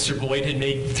 Mr. Boyd had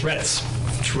made threats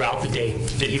throughout the day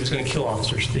that he was going to kill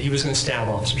officers, that he was going to stab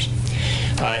officers.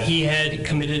 He had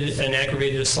committed an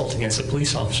aggravated assault against a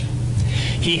police officer.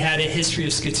 He had a history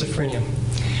of schizophrenia.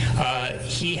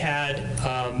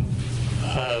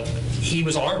 He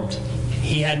was armed.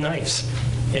 He had knives,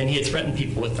 and he had threatened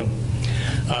people with them.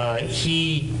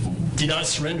 He did not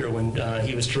surrender when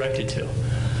he was directed to,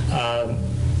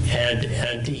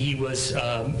 and he was,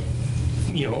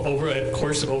 over a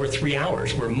course of over 3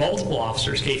 hours, where multiple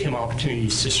officers gave him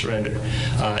opportunities to surrender,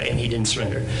 and he didn't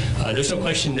surrender. There's no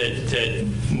question that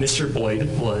Mr. Boyd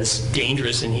was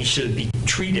dangerous, and he should be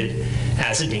treated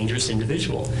as a dangerous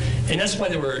individual. And that's why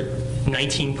there were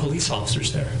 19 police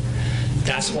officers there.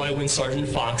 That's why when Sergeant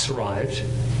Fox arrived,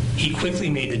 he quickly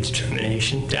made the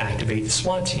determination to activate the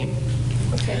SWAT team.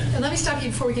 Okay, and let me stop you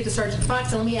before we get to Sergeant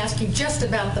Fox, and let me ask you just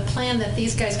about the plan that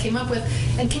these guys came up with.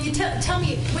 And can you tell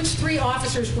me which 3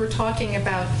 officers were talking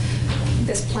about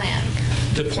this plan?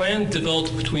 The plan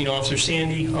developed between Officer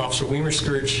Sandy, Officer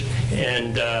Weimer-Skirch,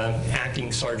 and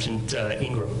Acting Sergeant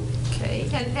Ingram. Okay,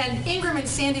 and Ingram and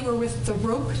Sandy were with the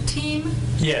rope team?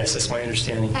 Yes, that's my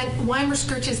understanding. And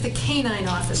Weimer-Skirch is the canine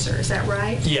officer, is that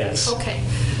right? Yes. Okay.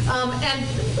 And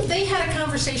they had a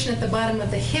conversation at the bottom of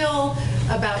the hill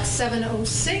about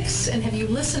 706, and have you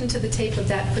listened to the tape of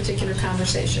that particular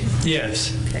conversation?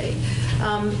 Yes. Okay.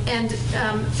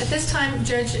 At this time,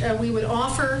 Judge, we would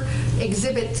offer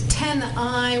Exhibit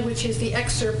 10I, which is the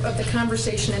excerpt of the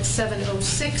conversation at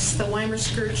 706, the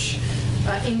Weimer-Skirch,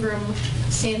 Ingram,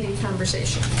 Sandy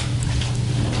conversation.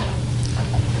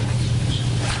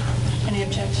 Any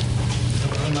objection?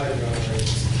 I'm not Your Honor.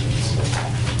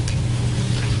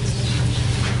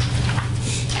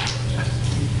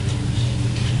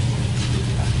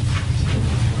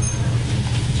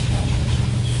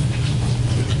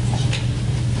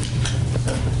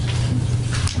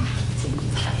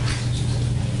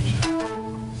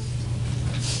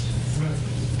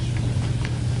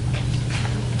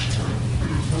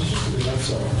 I'm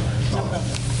sorry.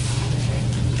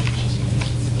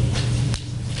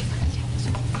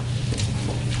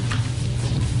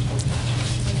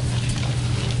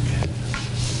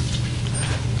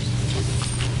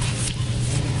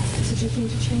 Did you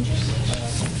need to change it?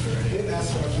 I didn't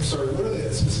ask for, I'm sorry, what are they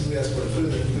specifically asked for? Put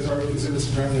in the, because our exhibits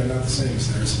apparently are not the same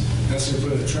as theirs. Asked you to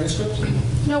put in a transcript?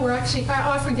 No, we're actually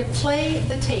offering to play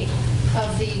the tape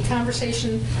of the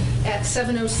conversation at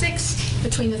 706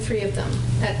 between the 3 of them.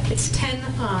 It's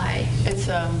 10I. It's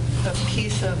a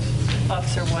piece of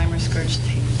Officer Weimer-Skirch's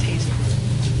taser.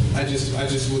 I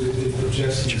just would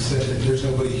object to you said that there's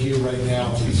nobody here right now.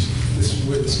 This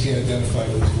witness can't identify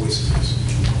what his voice is.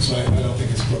 So I don't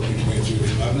think it's appropriate to wait through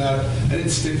it. I didn't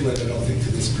stipulate, I don't think,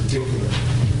 to this particular.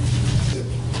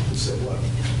 Who said what?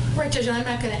 Right, Judge, and I'm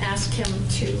not going to ask him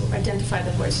to identify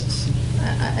the voices.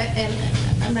 And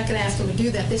I'm not going to ask him to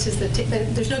do that. This is the tape.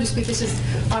 There's no dispute. This is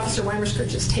Officer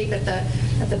Weimer-Skirch's tape at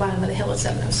the bottom of the hill at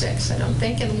 706, I don't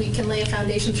think. And we can lay a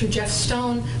foundation through Jeff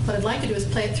Stone. What I'd like to do is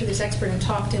play it through this expert and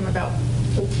talk to him about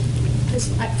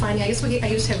this finding. I guess I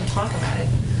just have him talk about it.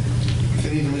 If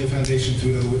they need to lay a foundation to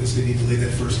another witness, they need to lay that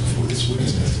first before this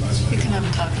witness testifies. You can have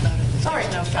him talk about it. All right,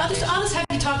 There's no I'll just foundation. have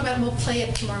you talk about it, and we'll play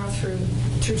it tomorrow through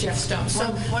Jeff Stone. So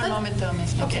One moment, though,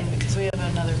 Ms. McKinn, Okay. because we have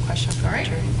another question from All right.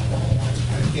 the jury.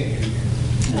 I can't hear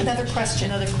you. Another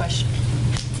question. Another question.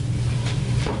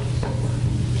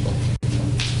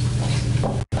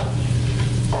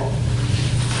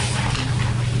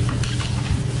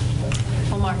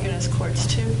 We'll mark it as courts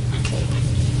 2.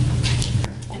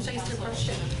 And so is there a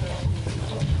question?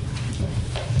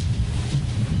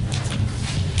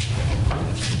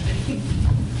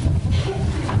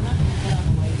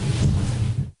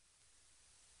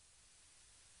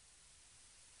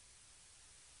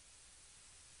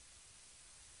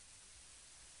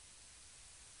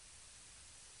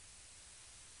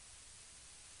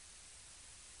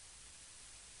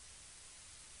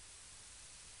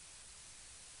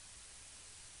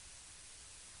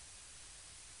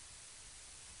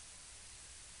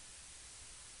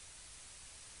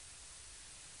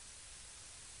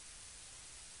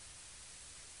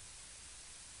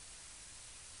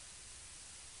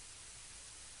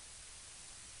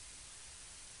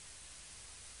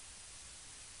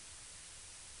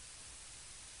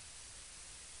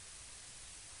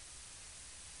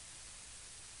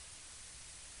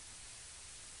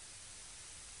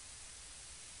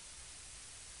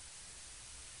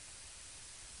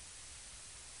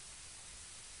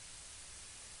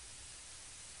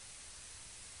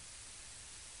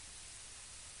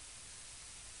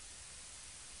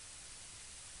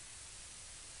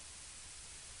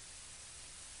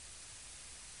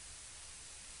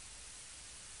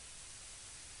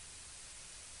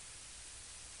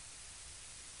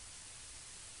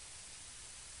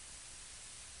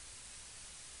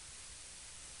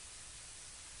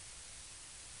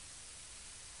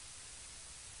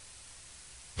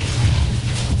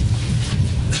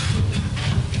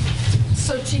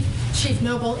 So Chief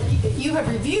Noble, you have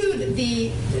reviewed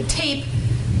the tape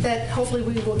that hopefully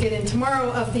we will get in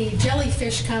tomorrow of the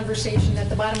jellyfish conversation at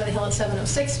the bottom of the hill at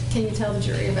 706. Can you tell the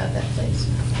jury about that, please?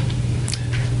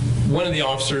 One of the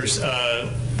officers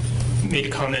made a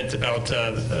comment about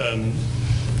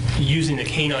using the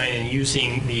canine and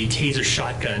using the taser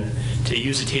shotgun, to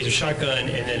use the taser shotgun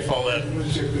and then follow up. We're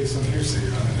just check based on hearsay,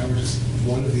 Your Honor. Now we're just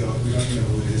one of the, we don't know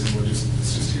who it is, and it's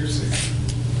just hearsay.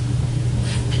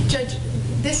 Judge,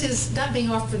 this is not being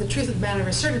offered for the truth of the matter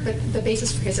asserted, but the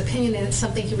basis for his opinion, and it's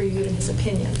something he reviewed in his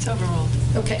opinion. It's overruled.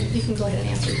 Okay, you can go ahead and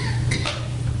answer.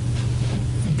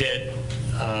 That,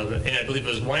 and I believe it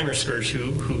was Weimer-Scourge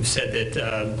who said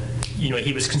that,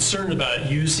 he was concerned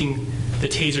about using the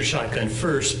taser shotgun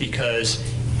first because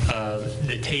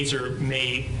the taser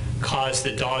may cause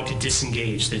the dog to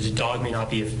disengage, that the dog may not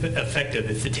be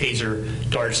effective if the taser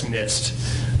darts missed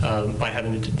by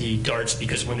having the darts,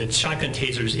 because when the shotgun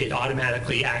tasers, it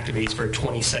automatically activates for a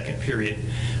 20-second period.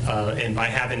 And by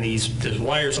having these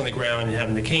wires on the ground and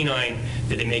having the canine,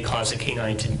 that it may cause the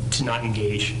canine to not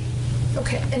engage.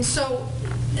 Okay, and so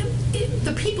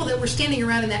the people that were standing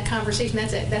around in that conversation,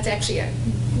 that's actually a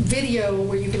video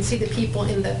where you can see the people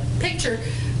in the picture,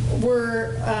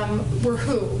 were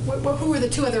who? Who were the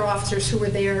two other officers who were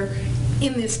there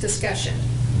in this discussion?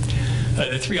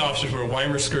 The three officers were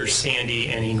Weimer-Scourge, Sandy,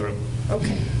 and Ingram.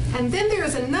 Okay. And then there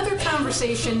is another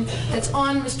conversation that's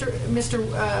on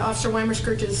Officer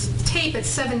Weimer-Scourge's tape at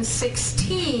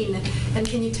 7:16. And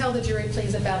can you tell the jury,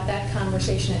 please, about that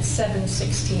conversation at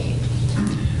 7:16?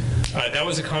 That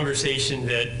was a conversation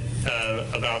that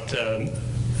about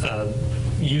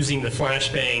using the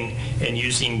flashbang and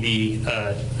using the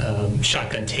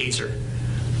shotgun taser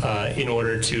in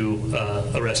order to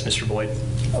arrest Mr. Boyd.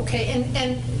 Okay,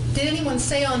 and did anyone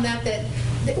say on that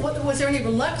was there any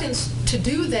reluctance to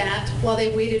do that while they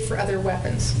waited for other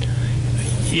weapons?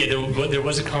 Yeah, there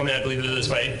was a comment, I believe it was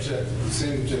by...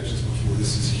 Same objections before.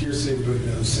 This is hearsay. We don't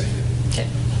know who's saying it. Okay.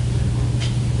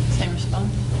 Same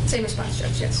response? Same response,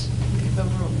 Judge, yes. Okay,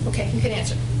 overruled. Okay, you can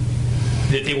answer.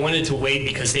 That they wanted to wait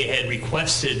because they had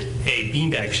requested a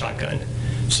beanbag shotgun.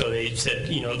 So they said,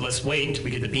 let's wait until we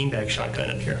get the beanbag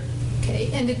shotgun up here. Okay,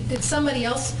 and did somebody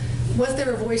else, was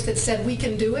there a voice that said, we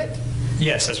can do it?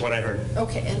 Yes, that's what I heard.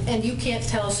 Okay, and you can't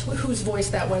tell us whose voice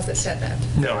that was that said that?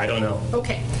 No, I don't know.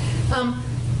 Okay.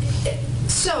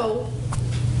 So,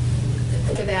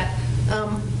 after that,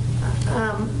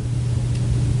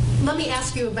 let me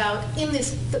ask you about,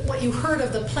 what you heard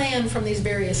of the plan from these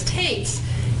various tapes.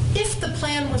 If the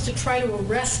plan was to try to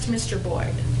arrest Mr.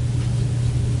 Boyd,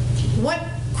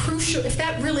 if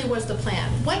that really was the plan,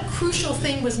 what crucial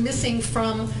thing was missing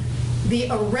from the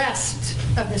arrest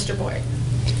of Mr. Boyd?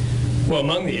 Well,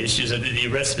 among the issues of the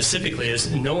arrest specifically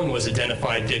is no one was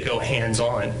identified to go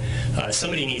hands-on.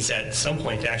 Somebody needs at some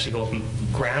point to actually go up and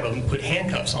grab him, put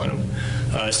handcuffs on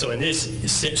him. So in this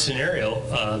scenario,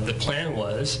 the plan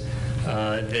was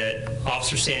that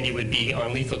Officer Sandy would be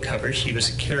on lethal coverage. He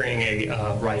was carrying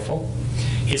a rifle.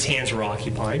 His hands were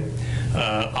occupied.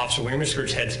 Officer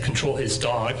Weimer-Scourge had to control his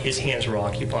dog. His hands were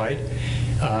occupied.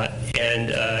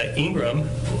 And Ingram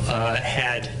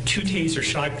had two taser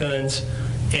shotguns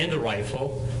and a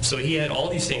rifle. So he had all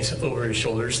these things over his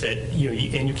shoulders that, and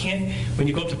you can't, when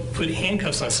you go up to put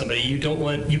handcuffs on somebody, you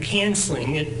can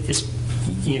sling it,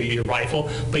 your rifle,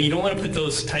 but you don't want to put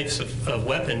those types of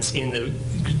weapons in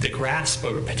the grasp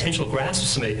or potential grasp of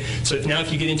somebody. So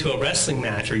if you get into a wrestling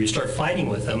match or you start fighting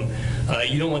with them,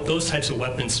 you don't want those types of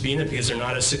weapons to be in there because they're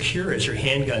not as secure as your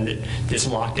handgun that's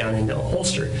locked down into a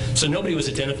holster. So nobody was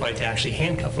identified to actually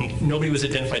handcuff him. Nobody was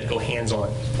identified to go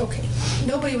hands-on. Okay.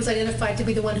 Nobody was identified to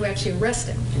be the one who actually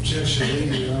arrested him.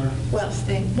 Objection, Your Honor. Well,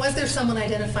 was there someone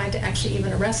identified to actually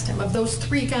even arrest him, of those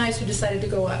three guys who decided to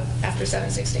go up after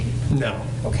 7:16? No.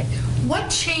 Okay. What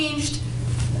changed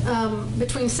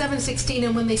between 7:16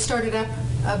 and when they started up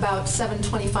about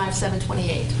 7:25,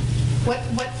 7:28?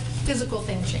 What physical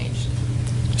thing changed?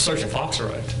 Sergeant Fox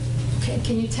arrived. Okay.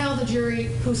 Can you tell the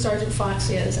jury who Sergeant Fox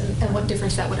is and what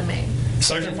difference that would have made?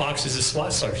 Sergeant Fox is a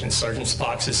SWAT sergeant. Sergeant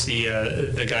Fox is the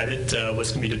guy that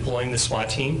was going to be deploying the SWAT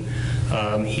team.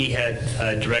 He had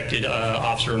directed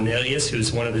Officer Cornelius,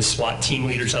 who's one of his SWAT team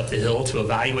leaders, up the hill to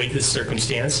evaluate this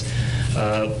circumstance.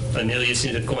 Cornelius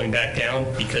ended up going back down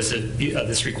because of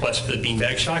this request for the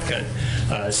beanbag shotgun.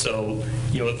 So,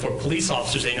 for police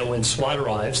officers, they know when SWAT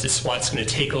arrives, that SWAT's going to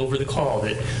take over the call,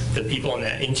 that the people on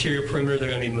that interior perimeter, they're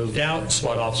going to be moved out,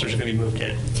 SWAT officers are going to be moved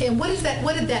in. Okay, and what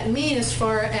did that mean as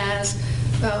far as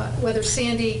whether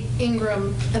Sandy,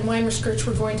 Ingram, and Weimer-Scourge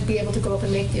were going to be able to go up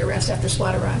and make the arrest after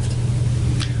SWAT arrived?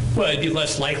 Well, it'd be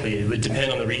less likely. It would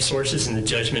depend on the resources and the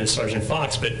judgment of Sergeant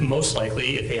Fox, but most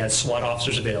likely, if they had SWAT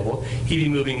officers available, he'd be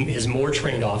moving his more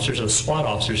trained officers, those SWAT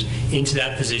officers, into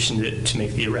that position to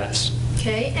make the arrest.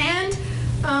 Okay, and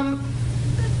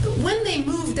when they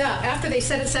moved up, after they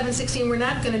said at 7:16, we're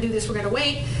not going to do this, we're going to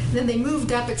wait, and then they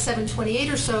moved up at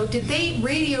 7:28 or so, did they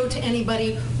radio to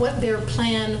anybody what their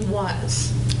plan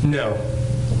was? No.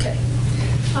 Okay.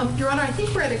 Your Honor, I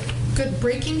think we're at a good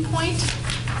breaking point,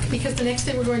 because the next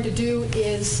thing we're going to do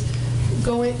is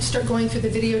start going through the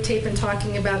videotape and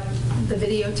talking about the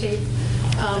videotape.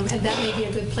 And that may be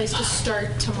a good place to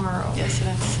start tomorrow. Yes,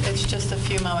 and it's just a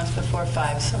few moments before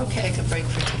 5, so Okay. take a break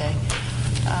for today.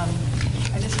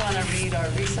 I just want to read our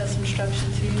recess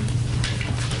instruction to you.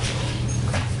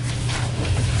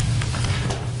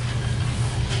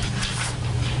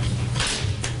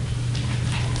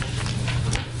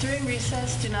 During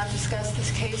recess, do not discuss this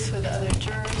case with other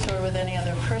jurors or with any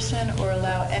other person, or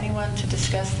allow anyone to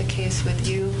discuss the case with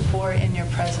you or in your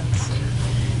presence.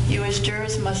 You as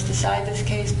jurors must decide this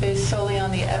case based solely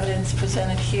on the evidence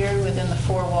presented here within the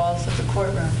 4 walls of the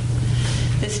courtroom.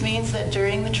 This means that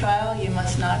during the trial, you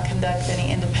must not conduct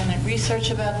any independent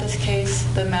research about this case,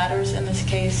 the matters in this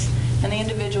case, and the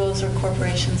individuals or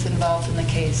corporations involved in the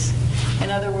case.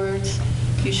 In other words,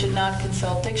 you should not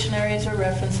consult dictionaries or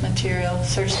reference material,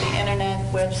 search the internet,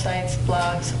 websites,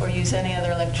 blogs, or use any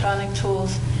other electronic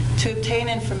tools to obtain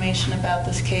information about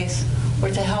this case or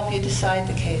to help you decide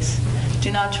the case.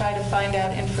 Do not try to find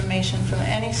out information from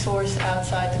any source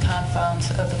outside the confines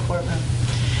of the courtroom.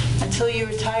 Until you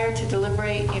retire to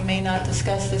deliberate, you may not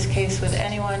discuss this case with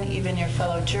anyone, even your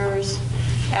fellow jurors.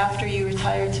 After you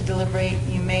retire to deliberate,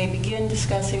 you may begin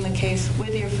discussing the case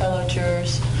with your fellow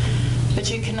jurors,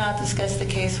 but you cannot discuss the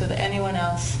case with anyone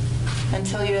else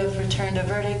until you have returned a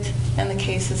verdict and the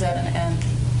case is at an end.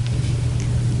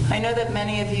 I know that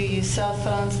many of you use cell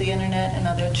phones, the internet, and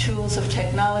other tools of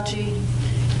technology.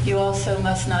 You also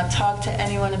must not talk to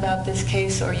anyone about this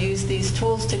case or use these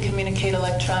tools to communicate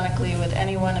electronically with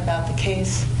anyone about the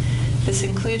case. This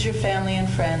includes your family and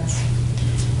friends.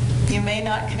 You may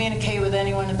not communicate with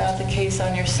anyone about the case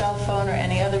on your cell phone or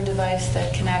any other device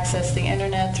that can access the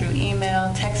internet through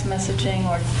email, text messaging,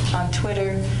 or on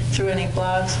Twitter, through any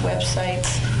blogs,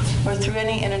 websites, or through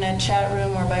any internet chat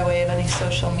room or by way of any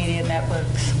social media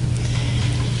networks.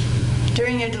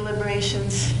 During your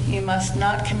deliberations, you must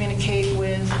not communicate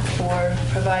with or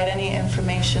provide any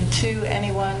information to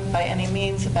anyone by any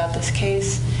means about this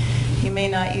case. You may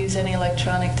not use any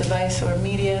electronic device or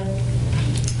media,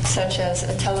 such as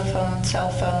a telephone, cell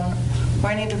phone,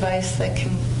 or any device that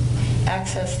can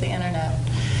access the internet.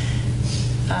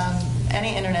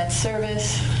 Any internet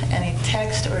service, any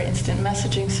text or instant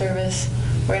messaging service,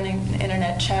 or any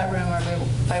internet chat room, or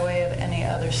by way of any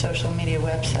other social media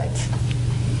websites.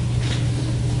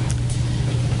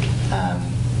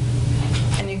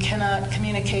 And you cannot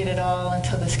communicate at all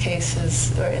until this case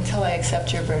is, or until I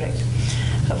accept your verdict.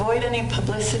 Avoid any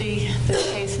publicity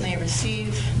this case may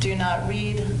receive. Do not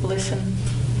read, listen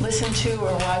to,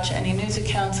 or watch any news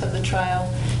accounts of the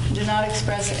trial. Do not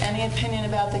express any opinion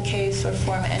about the case or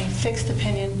form any fixed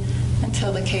opinion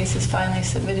until the case is finally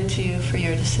submitted to you for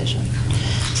your decision.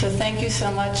 So thank you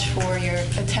so much for your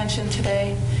attention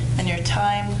today and your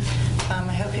time.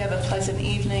 I hope you have a pleasant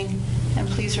evening, and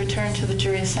please return to the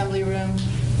jury assembly room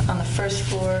on the first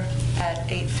floor at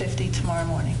 8:50 tomorrow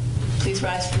morning. Please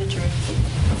rise for the jury.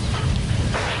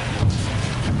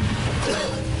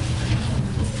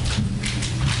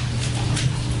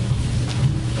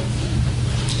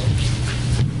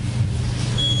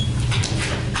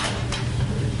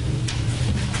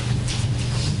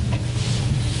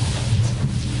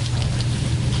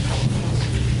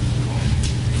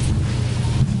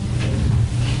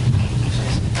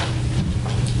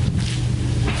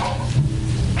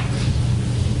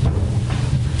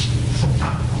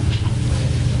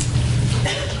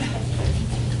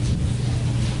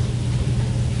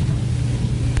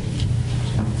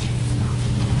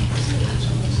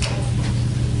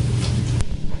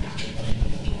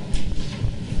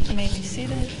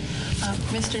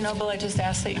 Mr. Noble, I just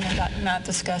ask that you not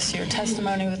discuss your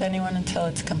testimony with anyone until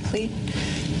it's complete.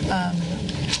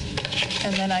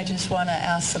 And then I just want to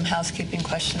ask some housekeeping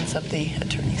questions of the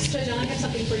attorneys. Judge, I have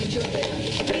something for you too.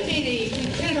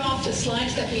 We printed off the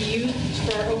slides that we used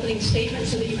for our opening statement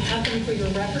so that you have them for your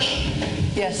record.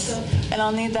 Yes, and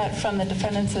I'll need that from the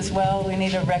defendants as well. We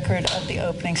need a record of the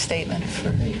opening statement.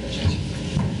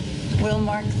 We'll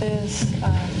mark this.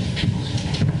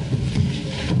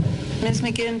 Ms.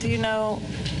 McGinn, do you know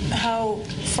how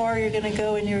far you're going to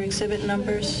go in your exhibit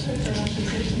numbers?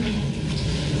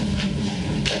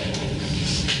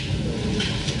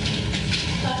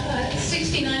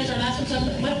 69 is our last one, so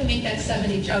why don't we make that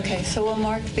 70, Judge? Okay, so we'll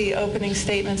mark the opening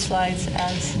statement slides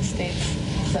as states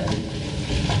 70.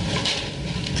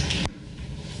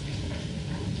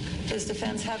 Does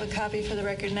defense have a copy for the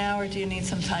record now, or do you need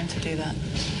some time to do that?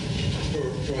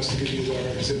 For us to give you our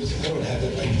exhibits, I don't have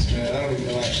that by this minute. I don't even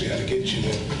know actually how to get you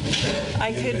the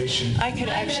animation. I could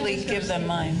actually give them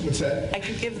mine. What's that? I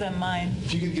could give them mine.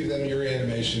 If you could give them your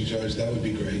animation, Judge, that would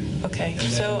be great. Okay, And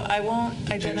so then I won't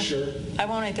picture. I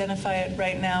won't identify it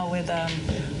right now with a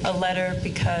letter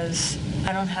because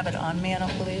I don't have it on me, I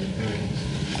don't believe.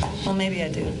 Well, maybe I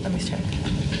do. Let me check.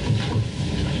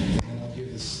 And I'll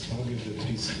give the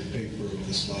piece of the paper of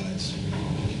the slides.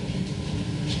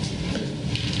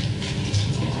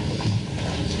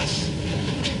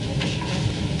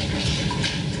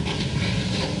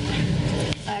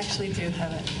 I actually do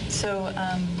have it. So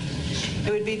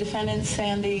it would be defendant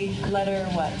Sandy, letter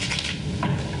what?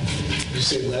 Did you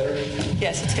say letter?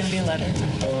 Yes, it's going to be a letter.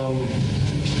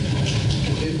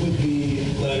 It would be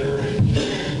letter,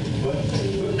 what?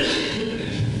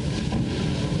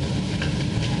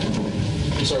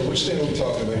 I'm sorry, which thing are we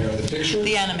talking about here? The picture?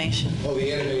 The animation. Oh,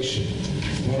 the animation.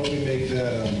 Why don't we make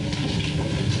that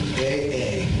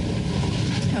AA?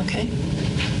 Okay.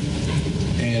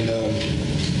 And,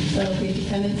 That'll be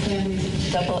defendant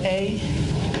Sandy's double A.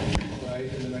 right,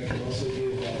 and then I can also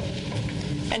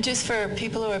give, And just for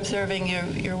people who are observing,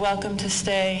 you're welcome to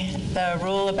stay. The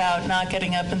rule about not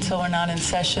getting up until we're not in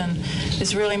session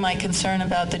is really my concern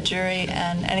about the jury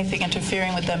and anything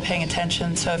interfering with them paying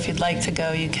attention. So if you'd like to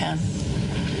go, you can.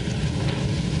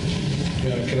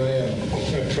 can I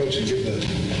approach and give the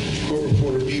court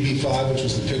reporter BB5, which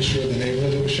was the picture of the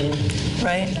neighborhood that was shown?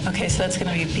 Right? Okay, so that's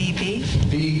going to be BB,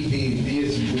 B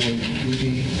is in boy,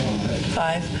 BB5.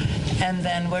 5. And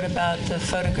then what about the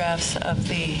photographs of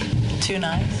the 2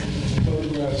 knives?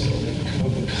 Photographs of the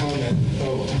comment,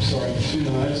 oh, I'm sorry, the 2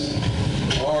 knives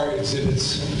are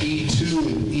exhibits E2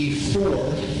 and E4.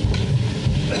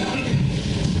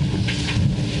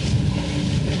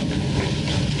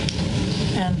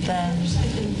 And then,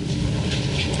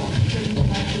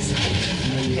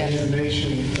 And the Yes.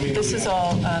 animation. this is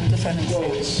all defendant's.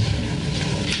 Quotes.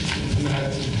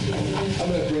 I'm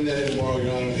going to bring that in tomorrow,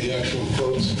 Your Honor, the actual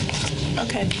quotes.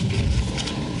 Okay.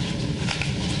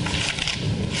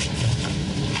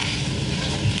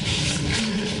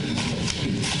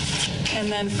 And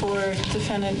then for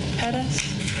defendant Perez?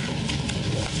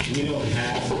 We don't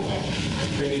have a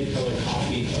printed color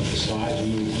copy of the slides.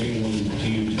 We will bring one to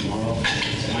you tomorrow.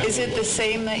 Is it the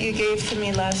same that you gave to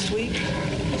me last week?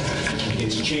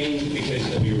 It's changed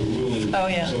because of your ruling. Oh,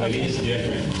 yeah, So okay. it is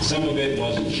different. Some of it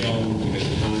wasn't shown because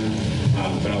of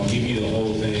time, but I'll give you the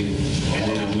whole thing,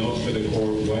 and then I'll note for the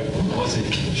court what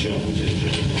wasn't shown, which is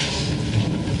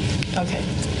different. Okay.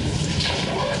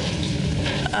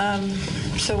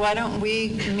 So why don't we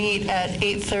meet at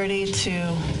 8:30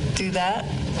 to do that,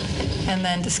 and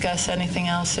then discuss anything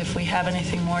else if we have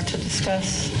anything more to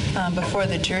discuss before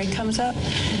the jury comes up.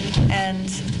 And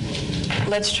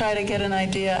let's try to get an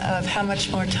idea of how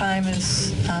much more time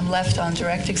is left on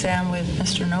direct exam with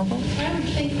Mr. Noble. I would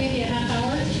think maybe a half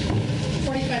hour,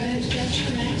 45 minutes, Judge,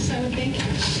 max, I would think.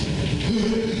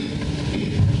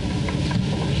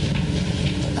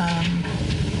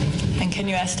 And can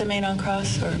you estimate on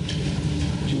cross, or?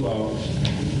 2 hours.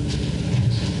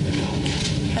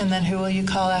 And then who will you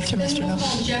call after Then Mr. we'll Noble?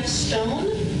 call Jeff Stone. I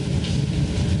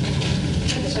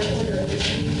guess I order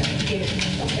everything. Okay,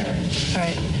 right. All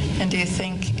right. And do you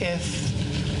think if,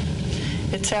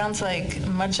 it sounds like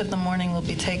much of the morning will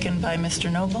be taken by Mr.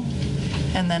 Noble?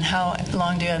 And then how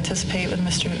long do you anticipate with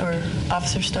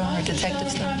Officer Stone or Detective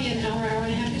Stone? Probably an hour, hour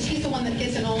and a half, because he's the one that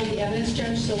gets in all of the evidence,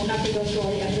 Judge, so we'll have to go through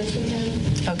all the evidence with him.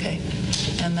 Okay.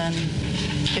 And then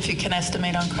if you can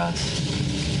estimate on cross?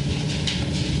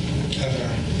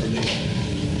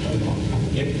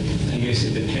 Yep. I guess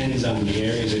it depends on the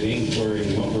areas of inquiry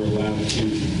and what we're allowed to,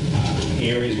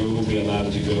 areas where we'll be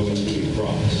allowed to go and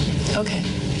cross. Okay.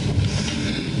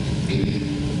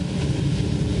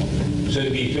 So to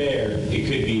be fair, it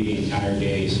could be the entire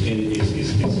day is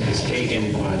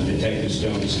taken on Detective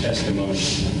Stone's testimony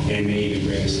and may even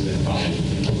bring us to the following.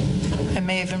 It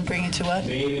may even bring you to what?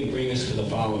 May even bring us to the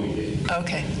following day.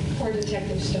 Okay. Or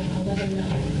Detective Stone, I'll let him know.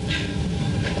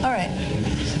 All right.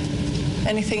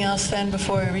 Anything else then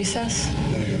before we recess?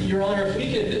 Your Honor, if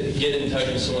we could get in touch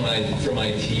with someone from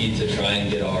IT to try and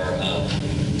get our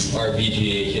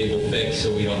VGA cable fixed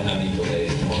so we don't have any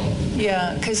delays tomorrow.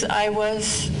 Yeah, because I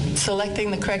was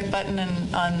selecting the correct button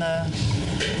on the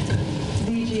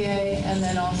VGA and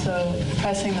then also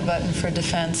pressing the button for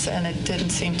defense, and it didn't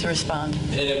seem to respond.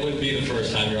 And it wouldn't be the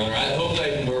first time, Your Honor. I hope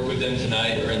I can work with them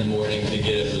tonight or in the morning to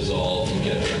get it resolved and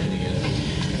get everything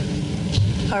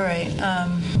again. All right.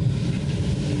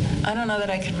 I don't know that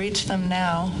I could reach them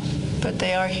now, but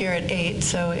they are here at 8,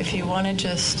 so if you want to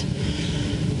just,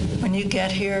 when you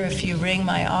get here, if you ring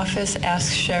my office,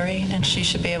 ask Sherry, and she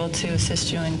should be able to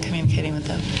assist you in communicating with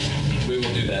them. We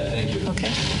will do that. Thank you.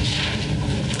 Okay?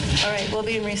 All right, we'll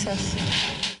be in recess.